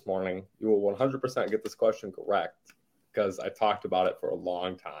show this morning, you will 100% get this question correct because I talked about it for a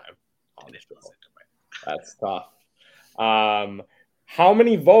long time on the show. That's tough. How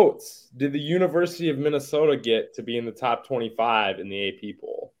many votes did the University of Minnesota get to be in the top 25 in the AP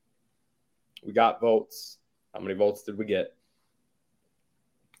poll? We got votes. How many votes did we get?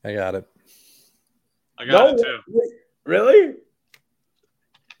 I got it. I got it too. Really?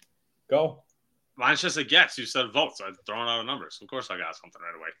 Go. Mine's just a guess. You said votes. So I'm throwing out numbers. Of course I got something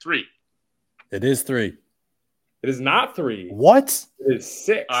right away. 3. It is 3. It is not 3. What? It is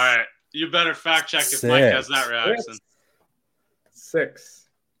 6. All right. You better fact check if Mike has that reaction. 6.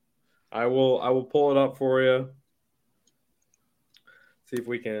 I will pull it up for you. See if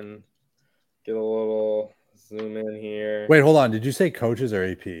we can get a little zoom in here. Wait, hold on. Did you say coaches or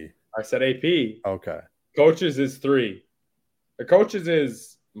AP? I said AP. Okay. Coaches is 3. The coaches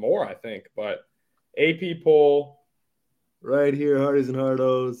is more, I think, but AP poll right here, Hardies and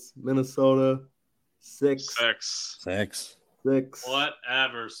Hardos, Minnesota, 6. 6.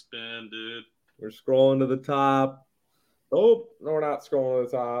 Whatever, spin, dude. We're scrolling to the top. Oh, no, we're not scrolling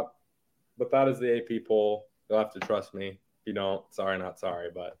to the top. But that is the AP poll. You'll have to trust me. If you don't, sorry, not sorry.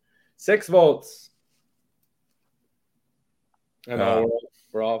 But 6 votes. I know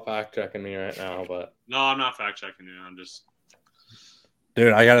we're all fact checking me right now, but no, I'm not fact checking you. I'm just.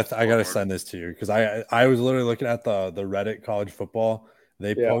 Dude, I gotta send this to you because I was literally looking at the Reddit college football.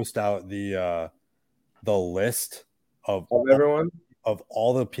 They post out the list of everyone of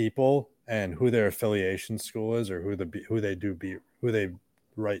all the people and who their affiliation school is or who they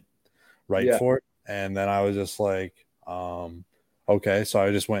write for. And then I was just like, okay. So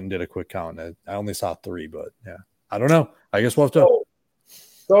I just went and did a quick count. I only saw 3, but yeah, I don't know. I guess we'll have to.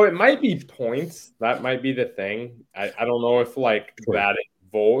 So it might be points. That might be the thing. I don't know if that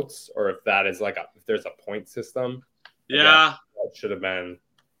votes or if that is if there's a point system. Yeah. That should have been.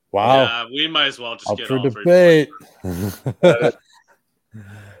 Wow. Yeah, we might as well just up get for all debate. 3 points.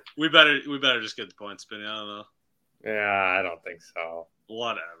 we better just get the points, Spinny. I don't know. Yeah, I don't think so.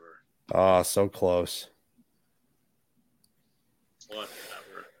 Whatever. Oh, so close.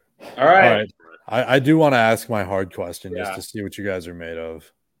 Whatever. All right. I do want to ask my hard question just to see what you guys are made of.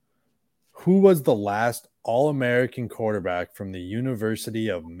 Who was the last All-American quarterback from the University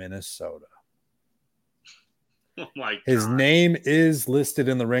of Minnesota? Oh my God. His name is listed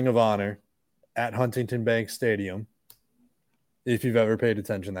in the Ring of Honor at Huntington Bank Stadium. If you've ever paid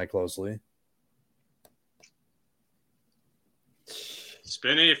attention that closely.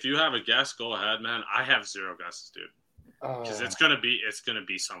 Spinny, if you have a guess, go ahead, man. I have zero guesses, dude. Because it's gonna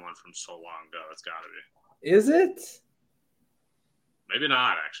be someone from so long ago. It's gotta be. Is it? Maybe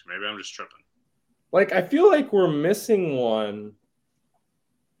not, actually. Maybe I'm just tripping. Like, I feel like we're missing one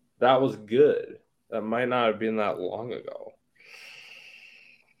that was good. That might not have been that long ago.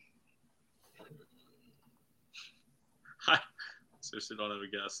 I seriously don't have a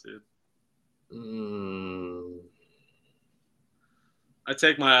guess, dude. I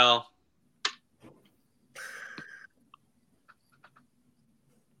take my L.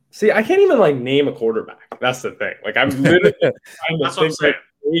 See, I can't even like name a quarterback. That's the thing. Like, I'm literally trying to think like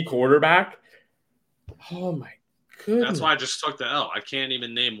a quarterback. Oh my goodness. That's why I just took the L. I can't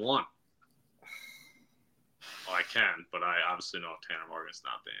even name one. Well, I can, but I obviously know Tanner Morgan's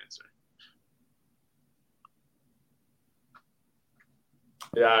not the answer.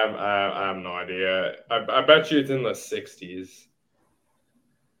 Yeah, I have no idea. I bet you it's in the 60s.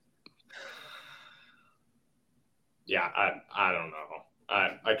 Yeah, I don't know.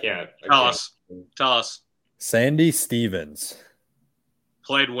 I can't. Tell us. Sandy Stevens.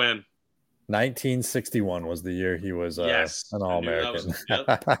 Played when? 1961 was the year he was an All-American.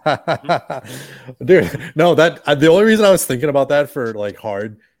 Yep. Dude, no, the only reason I was thinking about that for like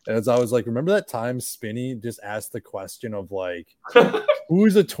hard is I was like, remember that time Spinny just asked the question of like,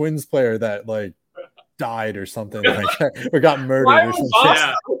 who's a Twins player that like died or something like that, or got murdered or something?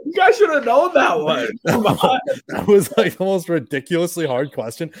 Yeah. You guys should have known that one. That was like the most ridiculously hard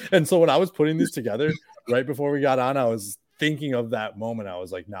question. And so when I was putting these together right before we got on, I was thinking of that moment. I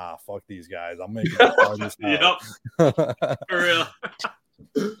was like, nah, fuck these guys. I'm making it hard as hell. Yep. For real.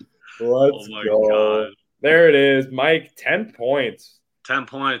 Let's go. God. There it is. Mike, 10 points. 10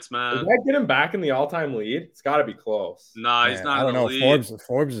 points, man. Does that get him back in the all-time lead? It's got to be close. No, he's not. I don't know. Lead.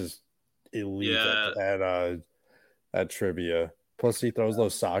 Forbes is elite at trivia. Plus, he throws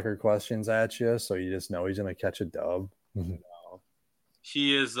those soccer questions at you, so you just know he's gonna catch a dub.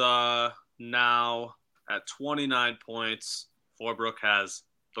 He is now at 29 points. Forbrook has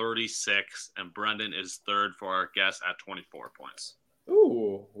 36, and Brendan is third for our guest at 24 points.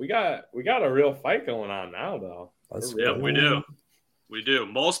 Ooh, we got a real fight going on now, though. Yeah, we do. We do.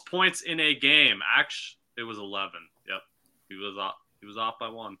 Most points in a game. Actually, it was 11. Yep, he was off by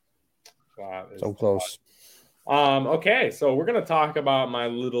one. Wow, so close. Okay, so we're gonna talk about my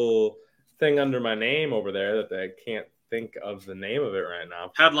little thing under my name over there that I can't think of the name of it right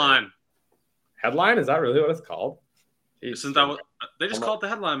now. Headline. Headline? Is that really what it's called? Jeez, isn't that what they just call it? The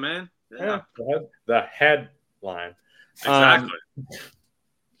headline, man. Yeah, the headline. Exactly.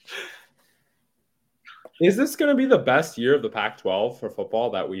 Is this going to be the best year of the Pac-12 for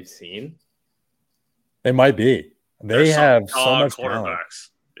football that we've seen? It might be. They have so much quarterbacks. Talent.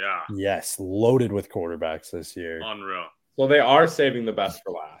 Yeah. Yes, loaded with quarterbacks this year. Unreal. So they are saving the best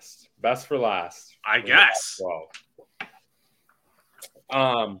for last. Best for last. I guess.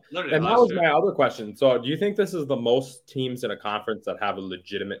 And that was my other question. So do you think this is the most teams in a conference that have a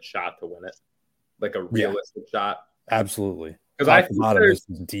legitimate shot to win it? Like a realistic shot? Absolutely. Because I think there's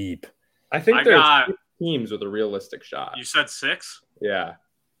deep. I think there's 6 teams with a realistic shot. You said 6? Yeah.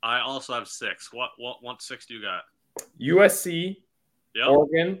 I also have 6. What 6 do you got? USC, yep.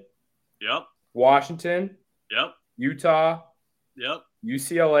 Oregon, yep. Washington, yep. Utah, yep.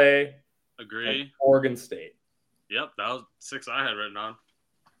 UCLA, agree, and Oregon State. Yep, that was 6 I had written on.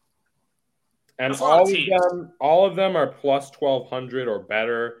 And all of them are plus 1,200 or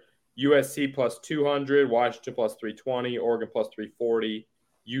better. USC plus 200, Washington plus 320, Oregon plus 340,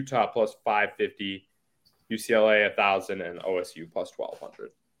 Utah plus 550, UCLA 1,000, and OSU plus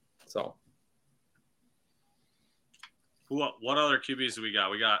 1,200. So, what other QBs do we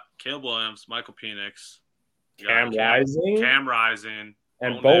got? We got Caleb Williams, Michael Penix, Cam Rising,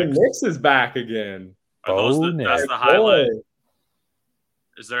 and Bo Nix is back again. That's the highlight.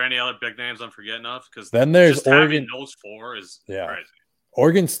 Is there any other big names I'm forgetting of? Because then there's just Oregon. Having those 4 is crazy.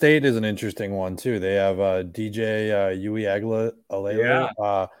 Oregon State is an interesting one too. They have DJ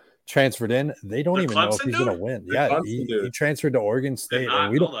Uiagalelei transferred in. They don't even know if he's going to win. He transferred to Oregon State,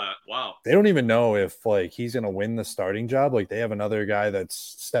 and we don't know that. Wow. They don't even know if like he's going to win the starting job. Like they have another guy that's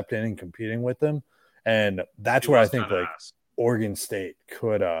stepped in and competing with them, and that's where I think like Oregon State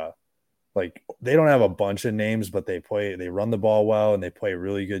could like they don't have a bunch of names, but they run the ball well and they play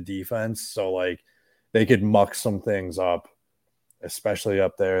really good defense. So like they could muck some things up, especially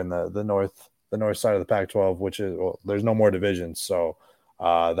up there in the north side of the Pac-12, which is there's no more divisions. So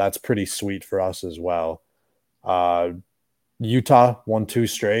that's pretty sweet for us as well. Utah won 2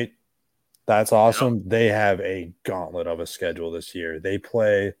 straight. That's awesome. Yep. They have a gauntlet of a schedule this year. They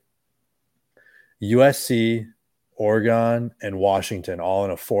play USC, Oregon, and Washington all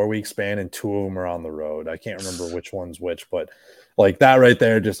in a 4-week span, and 2 of them are on the road. I can't remember which one's which, but like that right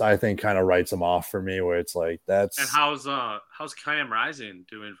there, just I think kind of writes them off for me. Where it's like that's. And how's Cam Rising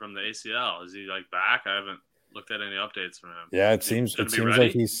doing from the ACL? Is he like back? I haven't looked at any updates from him. Yeah, it seems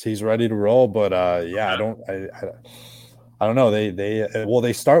like he's ready to roll, but yeah, okay. I don't know.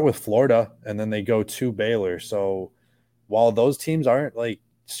 They start with Florida and then they go to Baylor. So while those teams aren't like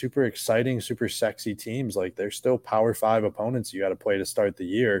super exciting, super sexy teams, like they're still Power 5 opponents you got to play to start the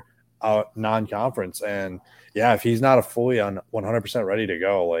year, non-conference. And yeah, if he's not fully on 100% ready to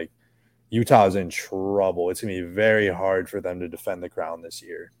go, like Utah's in trouble. It's gonna be very hard for them to defend the crown this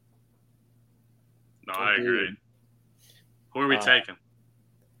year. No, I agree. Who are we taking?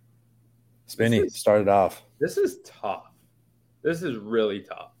 Spinney started off. This is tough. This is really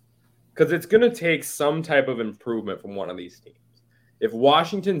tough because it's going to take some type of improvement from one of these teams. If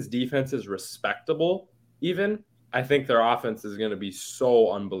Washington's defense is respectable, even, I think their offense is going to be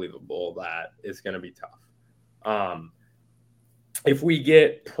so unbelievable that it's going to be tough. If we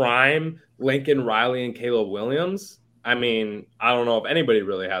get prime Lincoln Riley and Caleb Williams, I mean, I don't know if anybody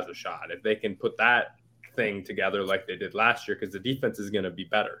really has a shot if they can put that thing together like they did last year because the defense is going to be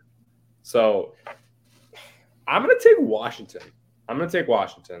better. So I'm going to take Washington.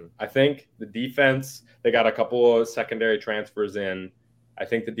 I think the defense, they got a couple of secondary transfers in. I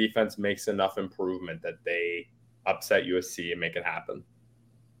think the defense makes enough improvement that they upset USC and make it happen.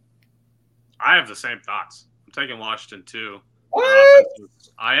 I have the same thoughts. I'm taking Washington too. What?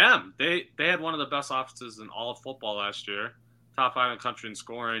 I am. They had one of the best offenses in all of football last year. Top 5 in the country in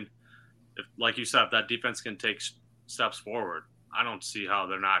scoring. If, like you said, if that defense can take steps forward, I don't see how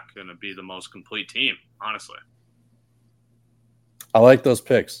they're not going to be the most complete team, honestly. I like those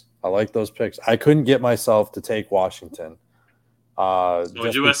picks. I couldn't get myself to take Washington. So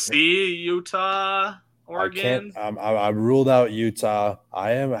USC, Utah, Oregon. I ruled out Utah.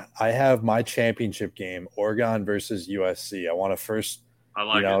 I have my championship game, Oregon versus USC. I want to first,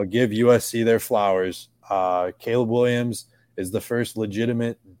 give USC their flowers. Caleb Williams is the first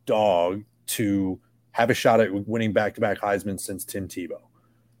legitimate dog to have a shot at winning back-to-back Heisman since Tim Tebow.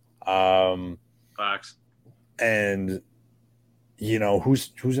 Facts. And who's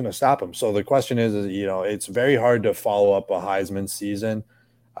going to stop him? So the question is, it's very hard to follow up a Heisman season.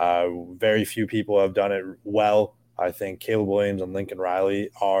 Very few people have done it well. I think Caleb Williams and Lincoln Riley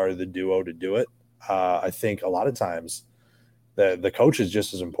are the duo to do it. I think a lot of times the coach is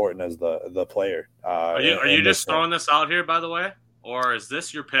just as important as the player. Are you just throwing this out here, by the way? Or is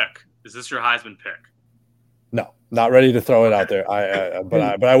this your pick? Is this your Heisman pick? No, not ready to throw it out there.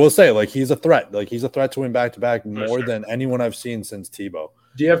 But I will say, like, he's a threat. Like, he's a threat to win back-to-back more than anyone I've seen since Tebow.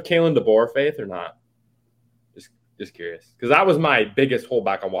 Do you have Kalen DeBoer faith or not? Just curious. Because that was my biggest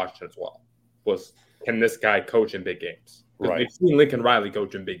holdback on Washington as well, was can this guy coach in big games? Right. We've seen Lincoln Riley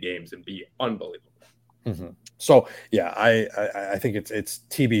coach in big games and be unbelievable. Mm-hmm. So, yeah, I think it's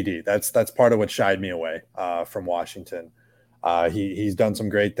TBD. That's part of what shied me away from Washington. He's done some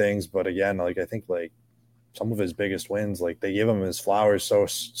great things, but again, like, I think, like, some of his biggest wins, like they gave him his flowers so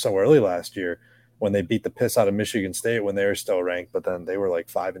early last year when they beat the piss out of Michigan State when they were still ranked, but then they were like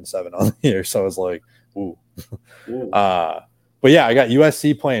 5-7 on the year. So I was like, ooh. But yeah, I got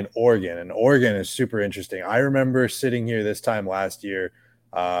USC playing Oregon, and Oregon is super interesting. I remember sitting here this time last year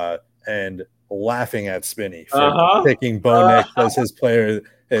and laughing at Spinney for picking Bo Nix as his player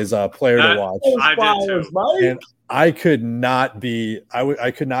to watch. I did too. And I could not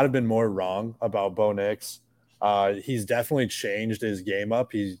have been more wrong about Bo Nix. He's definitely changed his game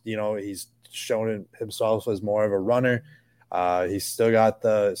up. He's shown himself as more of a runner. He's still got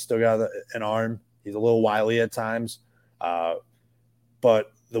an arm. He's a little wily at times.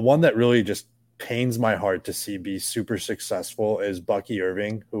 But the one that really just pains my heart to see be super successful is Bucky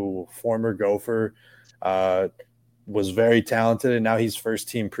Irving, who former Gopher, was very talented, and now he's first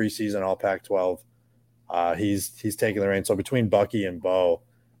team preseason All Pac-12. He's taking the reins. So between Bucky and Bo,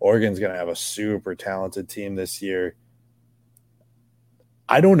 Oregon's going to have a super talented team this year.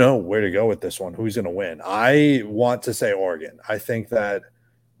 I don't know where to go with this one. Who's going to win? I want to say Oregon. I think that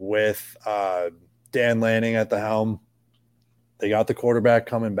with Dan Lanning at the helm, they got the quarterback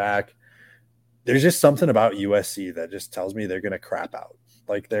coming back. There's just something about USC that just tells me they're going to crap out.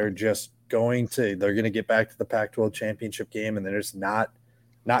 Like they're going to get back to the Pac-12 championship game, and they're just not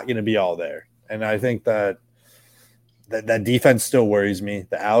going to be all there. And I think that defense still worries me.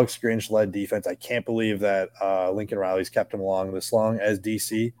 The Alex Grinch-led defense, I can't believe that Lincoln Riley's kept him along this long as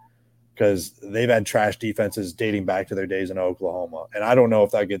DC. because they've had trash defenses dating back to their days in Oklahoma. And I don't know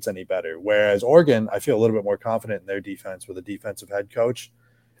if that gets any better. Whereas Oregon, I feel a little bit more confident in their defense with a defensive head coach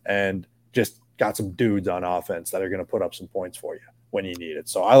and just got some dudes on offense that are going to put up some points for you when you need it.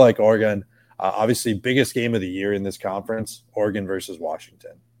 So I like Oregon. Obviously, biggest game of the year in this conference, Oregon versus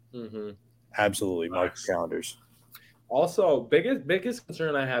Washington. Mm-hmm. Absolutely. Mark your calendars. Also, biggest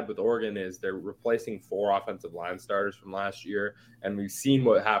concern I had with Oregon is they're replacing 4 offensive line starters from last year, and we've seen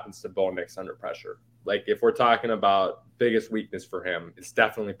what happens to Bo Nix under pressure. Like, if we're talking about biggest weakness for him, it's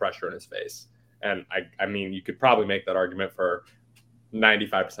definitely pressure in his face. And, I mean, you could probably make that argument for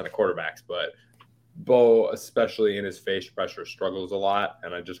 95% of quarterbacks, but Bo, especially in his face pressure, struggles a lot,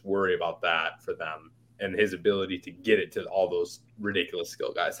 and I just worry about that for them and his ability to get it to all those ridiculous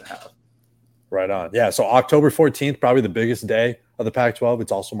skill guys that have. Right on. Yeah, so October 14th, probably the biggest day of the Pac-12.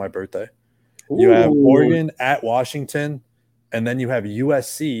 It's also my birthday. Ooh. You have Oregon at Washington, and then you have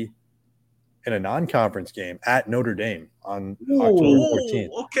USC in a non-conference game at Notre Dame on October 14th.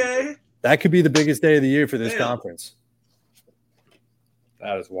 Okay. That could be the biggest day of the year for this conference.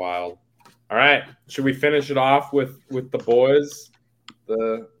 That is wild. All right. Should we finish it off with the boys?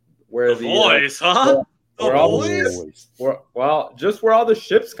 The boys, huh? Where all the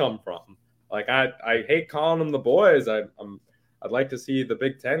ships come from. Like, I hate calling them the boys. I'd like to see the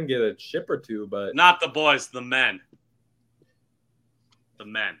Big Ten get a ship or two, but not the boys, the men. The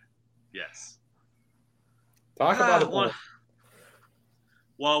men, yes. Talk about it.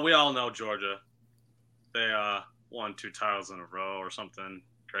 Well, we all know Georgia. They won 2 titles in a row or something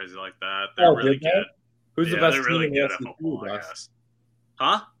crazy like that. They're really good. Who's the best team really in the good SEC, at football, I Bus? guess.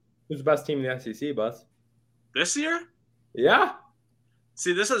 Huh? Who's the best team in the SEC, Bus? This year? Yeah.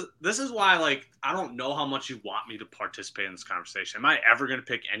 See, this is why, like, I don't know how much you want me to participate in this conversation. Am I ever going to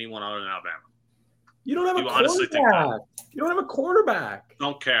pick anyone other than Alabama? You don't have a honestly think quarterback. You don't have a quarterback.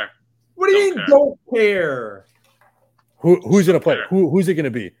 Don't care. What do you mean don't care? Who's going to play? Who's it going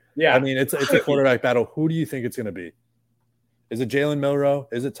to be? Yeah. I mean, it's a quarterback battle. Who do you think it's going to be? Is it Jalen Milroe?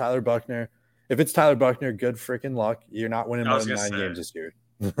 Is it Tyler Buchner? If it's Tyler Buchner, good freaking luck. You're not winning more than 9 games this year.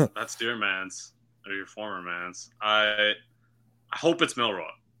 That's your man's or your former man's. I hope it's Milroe.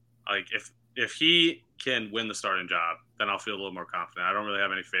 Like, if he can win the starting job, then I'll feel a little more confident. I don't really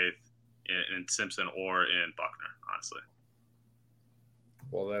have any faith in Simpson or in Buchner, honestly.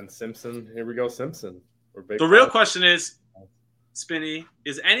 Well, then Simpson. Here we go, Simpson. The real question is, Spinny,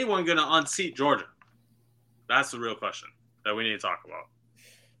 is anyone going to unseat Georgia? That's the real question that we need to talk about.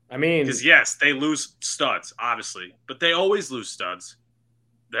 I mean, because yes, they lose studs, obviously, but they always lose studs.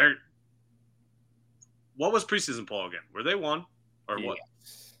 What was preseason poll again? Were they 1 or what?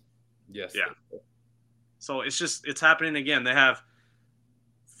 Yes. Yeah. So it's happening again. They have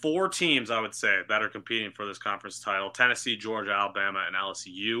 4 teams, I would say, that are competing for this conference title: Tennessee, Georgia, Alabama, and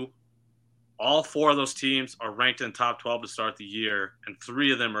LSU. All 4 of those teams are ranked in the top 12 to start the year, and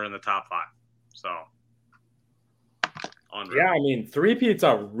 3 of them are in the top 5. So, unreal. Yeah, I mean, 3-peats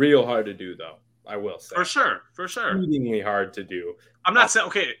are real hard to do, though. I will say for sure, exceedingly hard to do. I'm not saying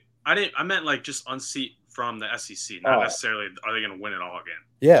I meant like just unseat from the SEC, not necessarily are they going to win it all again.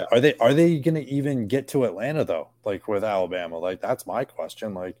 Yeah, are they going to even get to Atlanta though? Like with Alabama, like that's my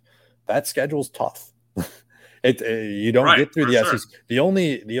question. Like that schedule's tough. You don't get through the SEC. The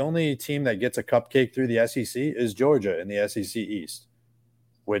only team that gets a cupcake through the SEC is Georgia in the SEC East.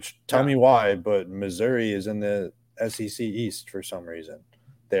 Which tell me why, but Missouri is in the SEC East for some reason.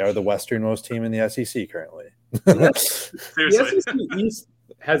 They are the westernmost team in the SEC currently. The SEC East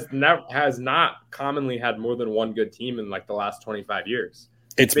has not commonly had more than one good team in like the last 25 years.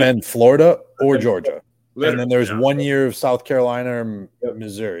 It's been Florida or Georgia. And then there's 1 year of South Carolina or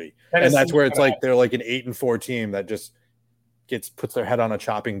Missouri. Tennessee, and that's where it's like they're like an 8-4 team that just puts their head on a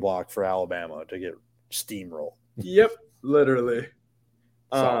chopping block for Alabama to get steamrolled. Yep, literally.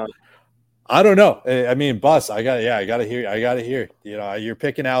 So, I don't know. I mean, Bus, I gotta hear. You know, you're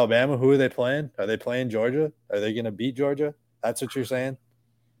picking Alabama. Who are they playing? Are they playing Georgia? Are they gonna beat Georgia? That's what you're saying?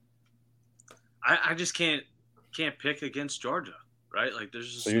 I just can't pick against Georgia, right? Like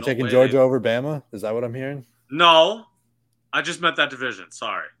there's just so you're taking Georgia over Bama? Is that what I'm hearing? No, I just meant that division.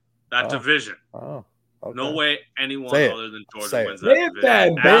 Sorry, division. Oh, okay. No way anyone other than Georgia wins that division.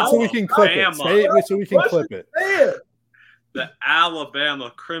 Say it so we can clip it. Say it so we can clip it. The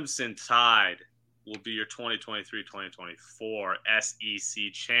Alabama Crimson Tide will be your 2023-2024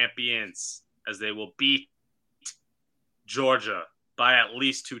 SEC champions, as they will beat Georgia by at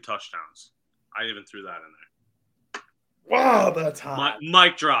least 2 touchdowns. I even threw that in there. Wow, that's hot.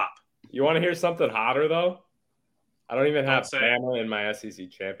 Mic drop. You want to hear something hotter, though? I don't even have Bama in my SEC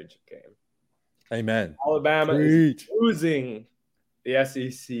championship game. Amen. Alabama is losing the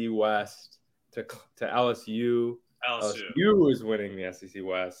SEC West to LSU. LSU is winning the SEC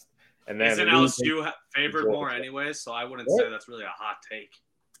West. And then isn't LSU favored more anyways? So I wouldn't say that's really a hot take.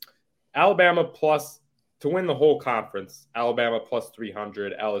 Alabama plus to win the whole conference. Alabama plus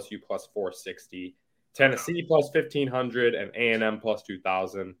 300, LSU plus 460, Tennessee plus 1,500, and A&M plus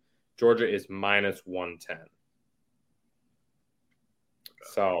 2,000. Georgia is minus 110.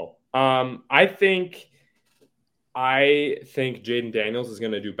 So I think Jaden Daniels is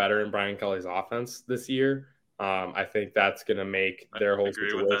going to do better in Brian Kelly's offense this year. I think that's going to make their whole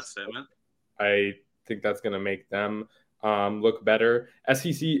situation. With that statement. I think that's going to make them look better.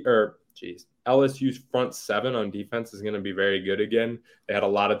 LSU's front seven on defense is going to be very good again. They had a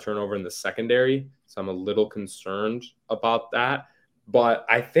lot of turnover in the secondary, so I'm a little concerned about that. But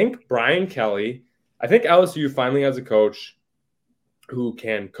I think LSU finally has a coach who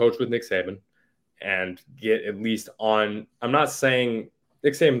can coach with Nick Saban and get at least on. I'm not saying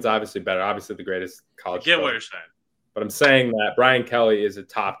Nick Saban's obviously better, obviously the greatest college. I get what you're saying. But I'm saying that Brian Kelly is a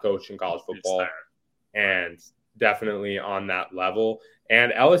top coach in college football and definitely on that level.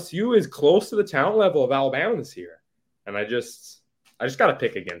 And LSU is close to the talent level of Alabama this year. And I just got to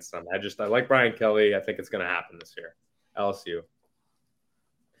pick against them. I like Brian Kelly. I think it's going to happen this year. LSU.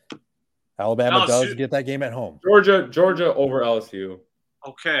 Alabama does get that game at home. Georgia over LSU.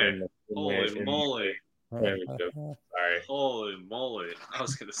 Okay. Holy moly. Sorry. Holy moly. I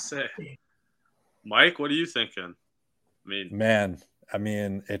was going to say. Mike, what are you thinking? I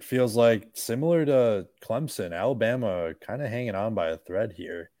mean, it feels like similar to Clemson, Alabama kind of hanging on by a thread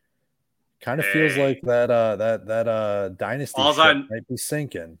here. Kind of feels like that dynasty might be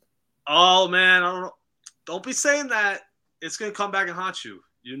sinking. Oh man, I don't know. Don't be saying that. It's gonna come back and haunt you.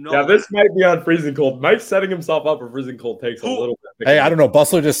 You know. Yeah, this might be on freezing cold. Mike's setting himself up for freezing cold takes a little bit. Hey, I don't know.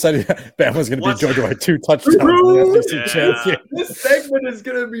 Bustler just said Bama's going to beat Georgia by 2 touchdowns. In the SEC championship. This segment is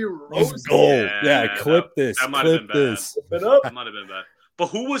going to be roasted. Clip this. That might have been bad. That might have been bad. But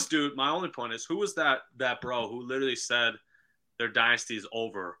who was, dude? My only point is, who was that bro who literally said their dynasty is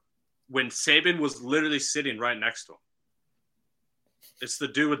over when Saban was literally sitting right next to him? It's the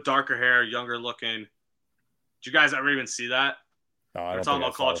dude with darker hair, younger looking. Did you guys ever even see that? No, they were talking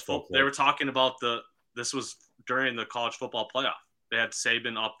about college football. They were talking about this was during the college football playoff. They had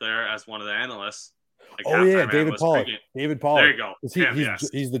Saban up there as one of the analysts. David Pollack. David Pollack. There you go.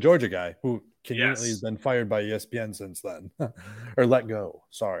 He's the Georgia guy who conveniently has been fired by ESPN since then. Or let go.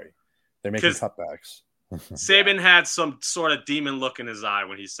 Sorry. They're making cutbacks. Saban had some sort of demon look in his eye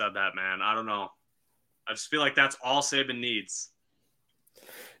when he said that, man. I don't know. I just feel like that's all Saban needs.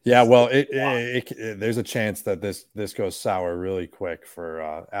 Yeah, well, there's a chance that this goes sour really quick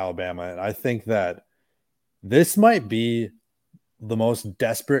for Alabama. And I think that this might be the most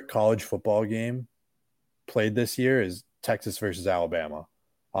desperate college football game played this year is Texas versus Alabama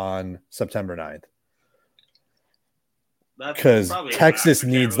on September 9th. Because Texas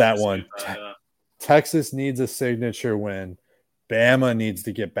needs that one. Texas needs a signature win. Bama needs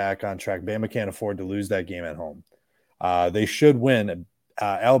to get back on track. Bama can't afford to lose that game at home. They should win.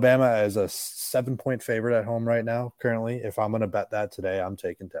 Alabama is a 7-point favorite at home right now, currently. If I'm going to bet that today, I'm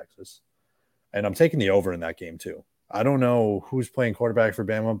taking Texas. And I'm taking the over in that game, too. I don't know who's playing quarterback for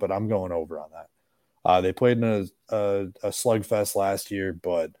Bama, but I'm going over on that. They played in a slugfest last year,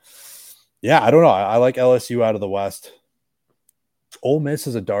 but yeah, I don't know. I like LSU out of the West. Ole Miss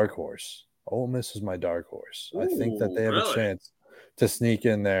is a dark horse. Ole Miss is my dark horse. I think that they have a chance to sneak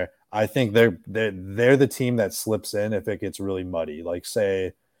in there. I think they're the team that slips in if it gets really muddy. Like,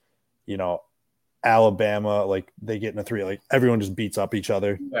 say, Alabama, like they get in a 3, like everyone just beats up each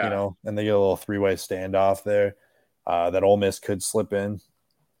other, and they get a little 3-way standoff there. That Ole Miss could slip in.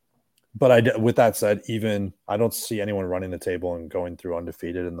 But with that said, I don't see anyone running the table and going through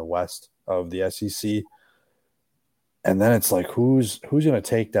undefeated in the West of the SEC. And then it's like, who's going to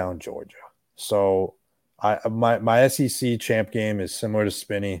take down Georgia? So my SEC champ game is similar to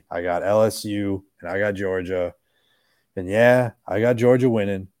Spinney. I got LSU and I got Georgia. And yeah, I got Georgia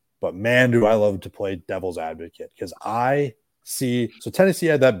winning. But man, do I love to play devil's advocate because so Tennessee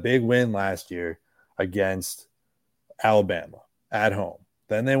had that big win last year against Alabama at home.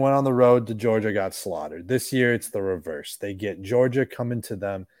 Then they went on the road to Georgia, got slaughtered. This year, it's the reverse. They get Georgia coming to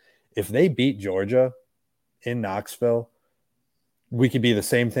them. If they beat Georgia in Knoxville, we could be the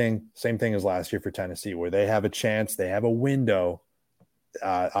same thing as last year for Tennessee, where they have a chance, they have a window.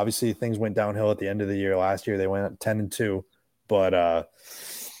 Obviously, things went downhill at the end of the year. Last year, they went 10-2. But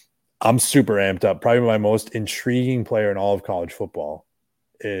I'm super amped up. Probably my most intriguing player in all of college football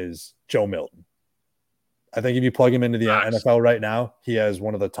is Joe Milton. I think if you plug him into the NFL right now, he has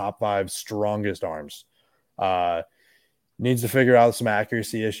one of the top 5 strongest arms. Needs to figure out some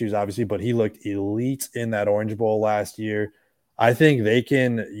accuracy issues, obviously, but he looked elite in that Orange Bowl last year. I think they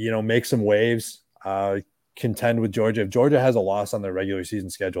can, make some waves, contend with Georgia. If Georgia has a loss on their regular season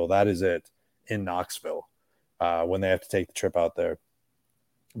schedule, that is it in Knoxville when they have to take the trip out there.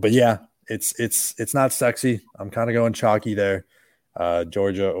 But yeah, it's not sexy. I'm kind of going chalky there.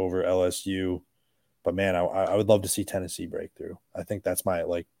 Georgia over LSU. But man, I would love to see Tennessee break through. I think that's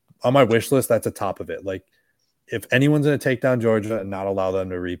on my wish list. That's the top of it. Like, if anyone's going to take down Georgia and not allow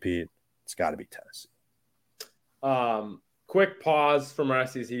them to repeat, it's got to be Tennessee. Quick pause from our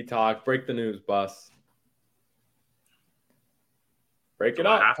SEC talk. Break the news, Bus. Break it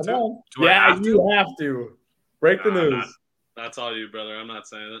up. Come on. Yeah, you have to. Break the news. That's all you, brother. I'm not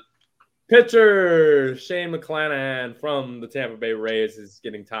saying it. Pitcher Shane McClanahan from the Tampa Bay Rays is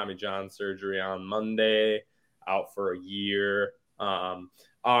getting Tommy John surgery on Monday, out for a year.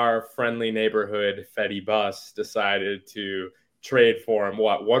 Our friendly neighborhood Fetty Bus decided to trade for him.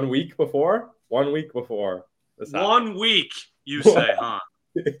 What, 1 week before? 1 week before. 1 week, you say, huh?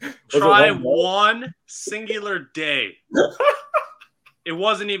 Try one singular day. It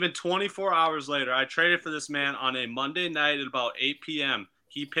wasn't even 24 hours later. I traded for this man on a Monday night at about 8 p.m.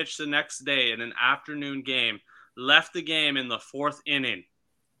 He pitched the next day in an afternoon game, left the game in the 4th inning.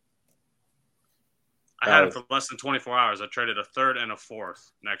 I had him for less than 24 hours. I traded a 3rd and a 4th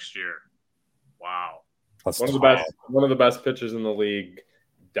next year. Wow. That's one of the best pitchers in the league.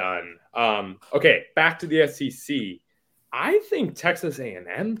 Done. Okay, back to the SEC. I think Texas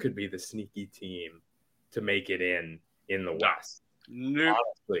A&M could be the sneaky team to make it in the West. Nope.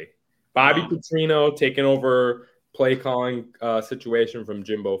 Honestly. Bobby Petrino taking over play calling situation from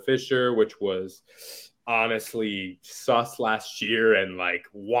Jimbo Fisher, which was honestly sus last year and like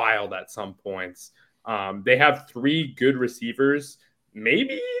wild at some points. They have 3 good receivers,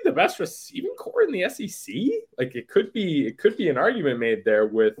 maybe the best receiving core in the SEC. Like it could be an argument made there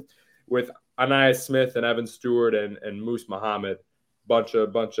with Anaya Smith and Evan Stewart and Moose Muhammad, bunch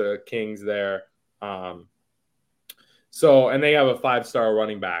of kings there. And they have a 5-star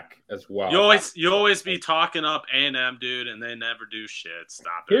running back as well. You always be talking up A&M, dude, and they never do shit.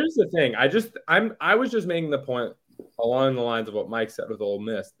 Stop it. Here's the thing. I was just making the point along the lines of what Mike said with Ole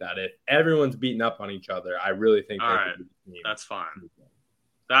Miss, that if everyone's beating up on each other, I really think could be the team. That's fine.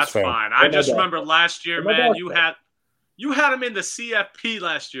 That's fine. I just remember last year, man, you had him in the CFP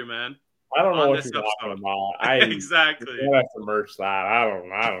last year, man. I don't know what you're talking about. Exactly. You have to merch that. I don't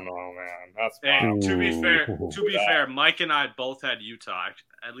know, man. That's fine. To be fair, Mike and I both had Utah.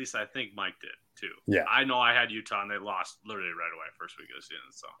 At least I think Mike did too. Yeah. I know I had Utah and they lost literally right away first week of the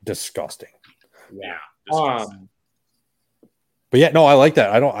season. So disgusting. Yeah. Disgusting. But yeah, no, I like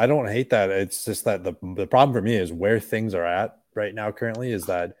that. I don't hate that. It's just that the problem for me is where things are at right now currently is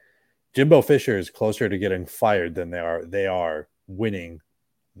that Jimbo Fisher is closer to getting fired than they are winning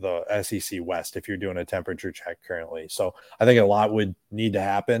the SEC West if you're doing a temperature check currently. So I think a lot would need to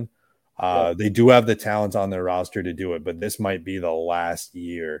happen. They do have the talent on their roster to do it, but this might be the last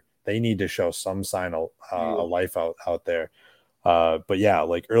year. They need to show some sign of life out there. But yeah,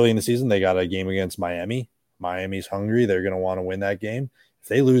 like early in the season, they got a game against Miami. Miami's hungry. They're going to want to win that game. If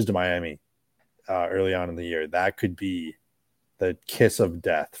they lose to Miami early on in the year, that could be the kiss of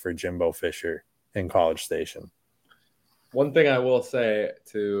death for Jimbo Fisher in College Station. One thing I will say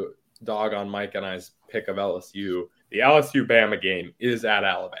to dog on Mike and I's pick of LSU, the LSU-Bama game is at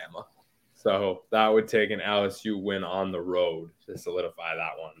Alabama. So that would take an LSU win on the road to solidify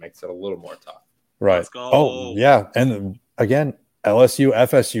that one. Makes it a little more tough. Right. Let's go. Oh, yeah. And again, LSU,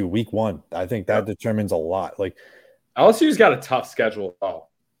 FSU, week 1. I think that determines a lot. Like LSU's got a tough schedule. Oh,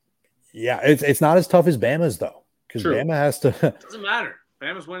 yeah. It's not as tough as Bama's, though, because Bama has to. Doesn't matter.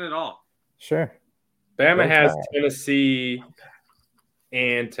 Bama's winning it all. Sure. Bama has Tennessee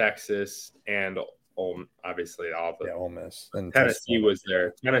and Texas and obviously all the Ole Miss and Tennessee was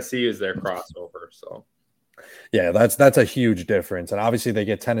there. Tennessee is their crossover. So yeah, that's a huge difference. And obviously they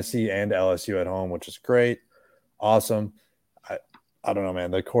get Tennessee and LSU at home, which is great. Awesome. I don't know,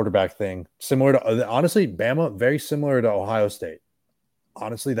 man. The quarterback thing, similar to honestly, Bama, very similar to Ohio State.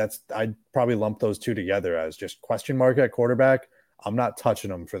 Honestly, I'd probably lump those two together as just question mark at quarterback. I'm not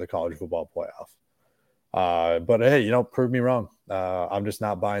touching them for the college football playoff. But hey, prove me wrong. I'm just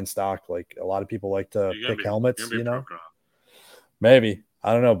not buying stock. Like a lot of people like to pick helmets, Maybe.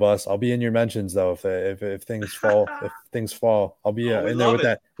 I don't know, Bus. I'll be in your mentions though if things fall. If things fall, I'll be in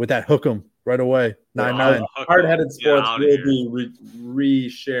there with that hook 'em right away. 9-9. Hard-headed sports will be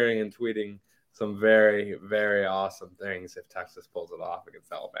re-sharing and tweeting some very, very awesome things if Texas pulls it off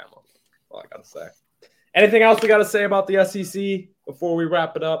against Alabama. That's all I gotta say. Anything else we gotta say about the SEC before we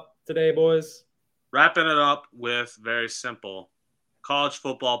wrap it up today, boys? Wrapping it up with very simple college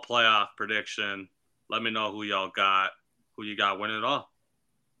football playoff prediction. Let me know who y'all got. Who you got winning it all?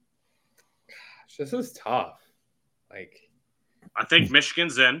 This is tough. I think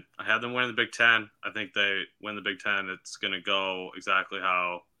Michigan's in. I have them winning the Big Ten. I think they win the Big Ten. It's going to go exactly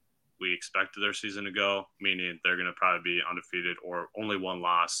how we expected their season to go, meaning they're going to probably be undefeated or only one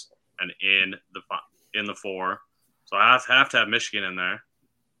loss and in the 4. So I have to have Michigan in there.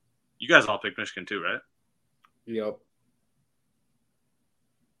 You guys all picked Michigan too, right? Yep.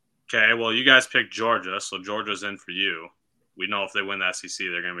 Okay, well, you guys picked Georgia, so Georgia's in for you. We know if they win the SEC,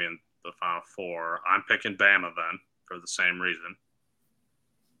 they're going to be in the Final Four. I'm picking Bama then for the same reason.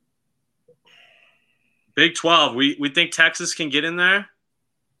 Big 12, we think Texas can get in there?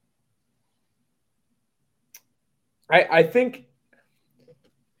 I think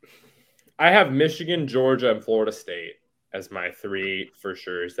I have Michigan, Georgia, and Florida State as my 3 for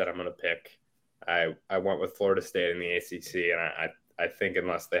sure's that I'm going to pick. I went with Florida State in the ACC, and I think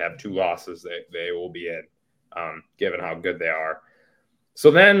unless they have 2 losses, they will be in, given how good they are.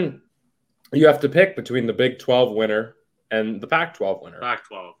 So then you have to pick between the Big 12 winner and the Pac-12 winner.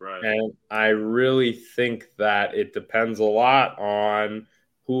 Pac-12, right. And I really think that it depends a lot on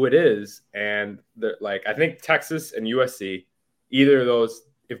who it is. And I think Texas and USC, either of those,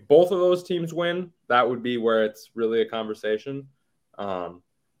 if both of those teams win, that would be where it's really a conversation.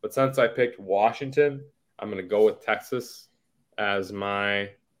 But since I picked Washington, I'm going to go with Texas as my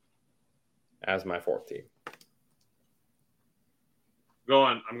 4th team.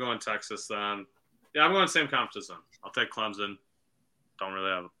 I'm going Texas then. Yeah, I'm going same conference as them. I'll take Clemson. Don't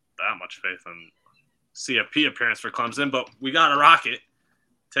really have that much faith in CFP appearance for Clemson, but we got a rocket.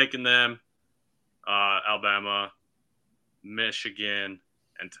 Taking them, Alabama, Michigan,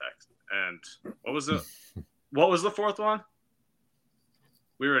 and Texas. And what was it? What was the 4th one?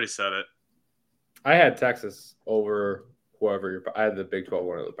 We already said it. I had Texas over whoever I had the Big 12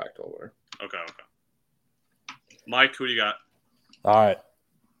 winner or the Pac-12 winner. Okay. Mike, who do you got? All right.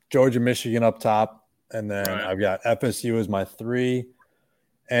 Georgia, Michigan up top. And then Right. I've got FSU as my 3.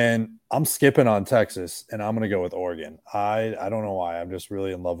 And I'm skipping on Texas, and I'm going to go with Oregon. I don't know why. I'm just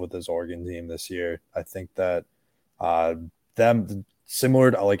really in love with this Oregon team this year. I think that them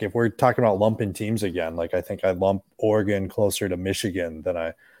similar to, if we're talking about lumping teams again, I think I lump Oregon closer to Michigan than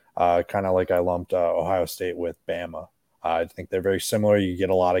I kind of I lumped Ohio State with Bama. I think they're very similar. You get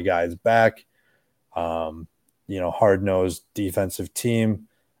a lot of guys back. Hard-nosed defensive team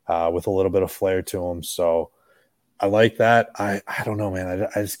with a little bit of flair to them. So I like that. I don't know, man.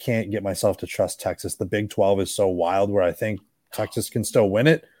 I just can't get myself to trust Texas. The Big 12 is so wild where I think Texas can still win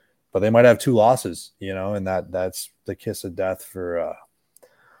it, but they might have 2 losses, and that's the kiss of death for a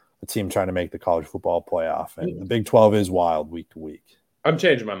team trying to make the college football playoff. And the Big 12 is wild week to week. I'm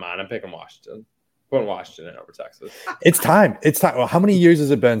changing my mind. I'm picking Washington. Putting Washington in over Texas. It's time. Well, how many years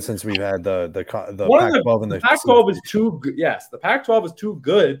has it been since we've had the Pac-12 and the Pac-12 is too good. Yes, the Pac-12 is too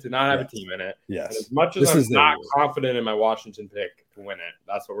good to not have a team in it. Yes. And as much as I'm not confident in my Washington pick to win it,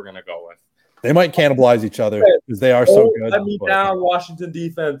 that's what we're going to go with. They might cannibalize each other because they are so good. Let me down, Washington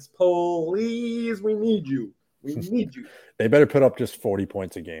defense. Please, we need you. We need you. They better put up just 40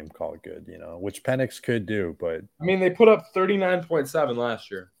 points a game, call it good, which Penix could do. But I mean, they put up 39.7 last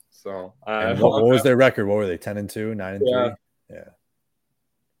year. So what was their record? What were they? 10-2, 9-3? Yeah.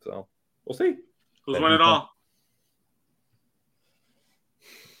 So we'll see. Who's winning it all?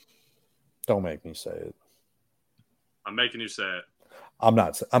 Don't make me say it. I'm making you say it. I'm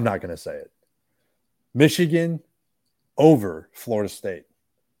not going to say it. Michigan over Florida State.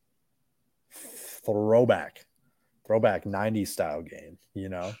 Throwback 90s style game,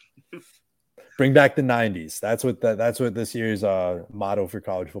 Bring back the 90s. That's what this year's motto for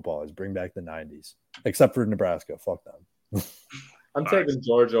college football is. Bring back the 90s. Except for Nebraska. Fuck them. I'm taking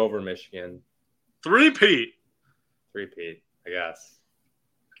Georgia over Michigan. Three-peat, I guess.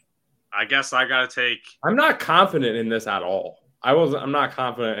 I guess I got to take. I'm not confident in this at all. I'm not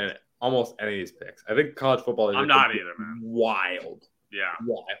confident in almost any of these picks. I think college football is I'm not either, man. Wild. Yeah.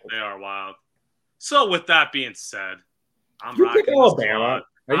 Wild. They are wild. So with that being said, I'm you rocking pick Alabama.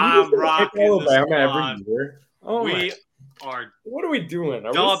 I'm rocking Alabama every year. Oh we are. What are we doing?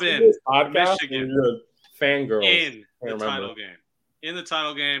 Are dubbing we this podcast Michigan fangirls in the title game. In the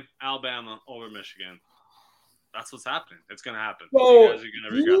title game, Alabama over Michigan. That's what's happening. It's going to happen. So you guys are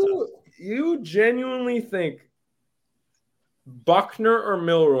going to regret that. You genuinely think Buckner or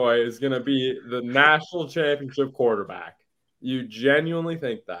Milroy is going to be the national championship quarterback? You genuinely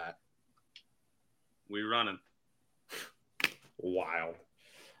think that? We running. Wild.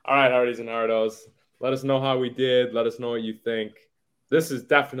 All right, Hardies and Hardos. Let us know how we did. Let us know what you think. this is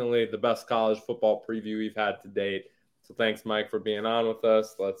definitely the best college football preview we've had to date. So thanks, Mike, for being on with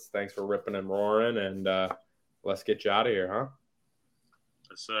us. Thanks for ripping and roaring, and let's get you out of here, huh?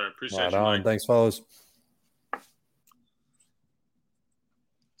 Yes, sir. Appreciate you, Mike. Thanks, fellas.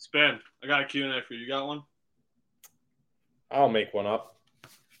 Spin. I got a Q&A for you. You got one? I'll make one up.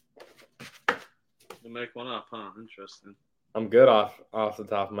 You'll make one up, huh? Interesting. I'm good off the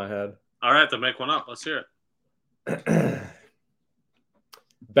top of my head. All right, then make one up. Let's hear it.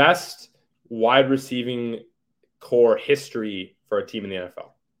 Best wide receiving core history for a team in the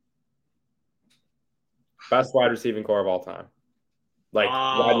NFL. Best wide receiving core of all time.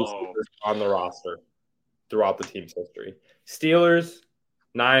 Wide receivers on the roster throughout the team's history. Steelers,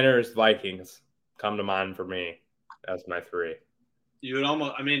 Niners, Vikings come to mind for me as my three. You'd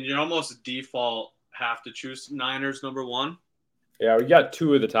almost default have to choose Niners number one. Yeah, we got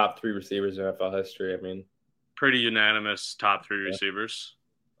two of the top three receivers in NFL history. I mean, pretty unanimous top three receivers.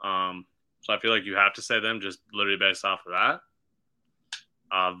 So I feel like you have to say them just literally based off of that.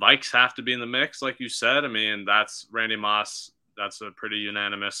 Vikes have to be in the mix, like you said. I mean, that's Randy Moss. That's a pretty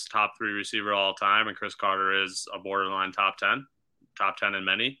unanimous top three receiver all time. And Chris Carter is a borderline top 10 in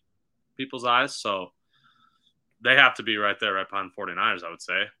many people's eyes. So they have to be right there, right behind 49ers, I would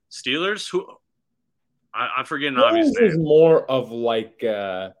say. Steelers, who I'm forgetting obvious names. This is more of like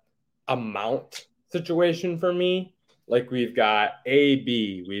a mount situation for me. Like we've got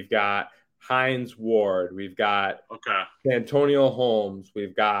AB, we've got Hines Ward, we've got Antonio Holmes,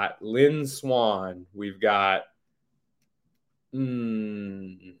 we've got Lynn Swann, we've got who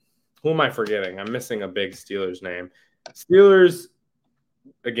am I forgetting? I'm missing a big Steelers name. Steelers,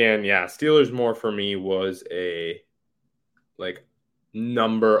 again, yeah, Steelers more for me was a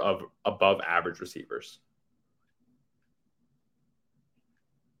number of above average receivers.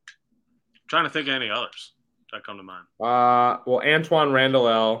 I'm trying to think of any others that come to mind. Well, Antoine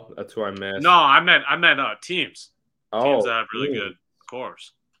Randall, that's who I missed. No, I meant teams. Oh, teams that have really good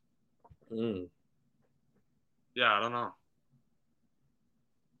cores. Mm. Yeah, I don't know.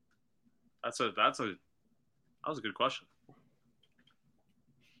 That was a good question.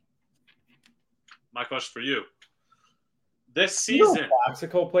 My question for you. This season,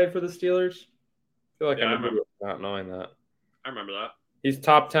 Plaxico played for the Steelers. I feel like I remember not knowing that. I remember that. He's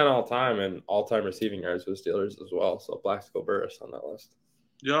top 10 all time and all-time receiving yards for the Steelers as well. So Plaxico Burress on that list.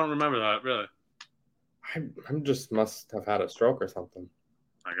 You don't remember that, really? I just must have had a stroke or something.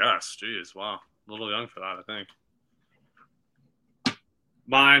 I guess. Jeez, wow. A little young for that, I think.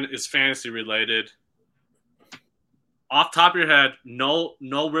 Mine is fantasy related. Off top of your head, no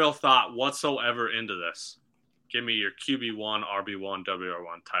real thought whatsoever into this. Give me your QB1, RB1,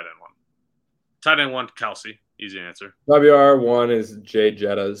 WR1, tight end 1. Tight end 1, Kelsey. Easy answer. WR1 is Jay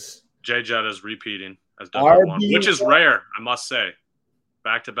Jettas. Jay Jettas repeating as WR1, which is rare, I must say.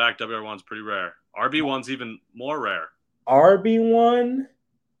 Back-to-back WR1 is pretty rare. RB1's even more rare. RB1,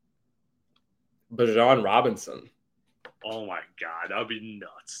 Bijan Robinson. Oh, my God. That would be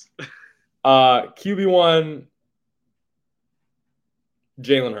nuts. QB1,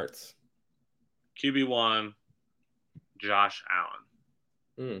 Jalen Hurts. QB1, Josh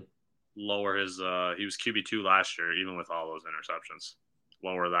Allen. Lower his he was QB2 last year, even with all those interceptions.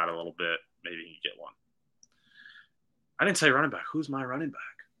 Lower that a little bit. Maybe he can get one. I didn't say running back. Who's my running back?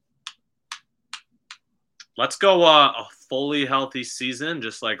 Let's go a fully healthy season,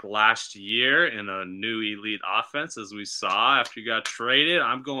 just like last year in a new elite offense, as we saw after you got traded.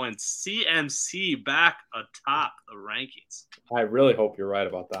 I'm going CMC back atop the rankings. I really hope you're right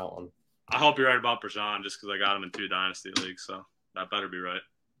about that one. I hope you're right about Bijan just because I got him in 2 dynasty leagues, so that better be right.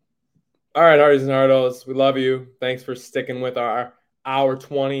 All right, Hardies and Hardos, we love you. Thanks for sticking with our hour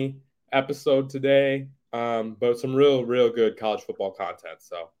 20 episode today. But some real good college football content.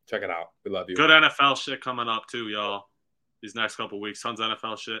 So check it out. We love you. Good NFL shit coming up too, y'all. These next couple of weeks, tons of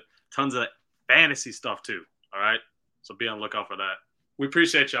NFL shit, tons of fantasy stuff too. All right, so be on the lookout for that. We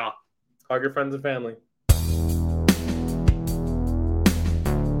appreciate y'all. Hug your friends and family.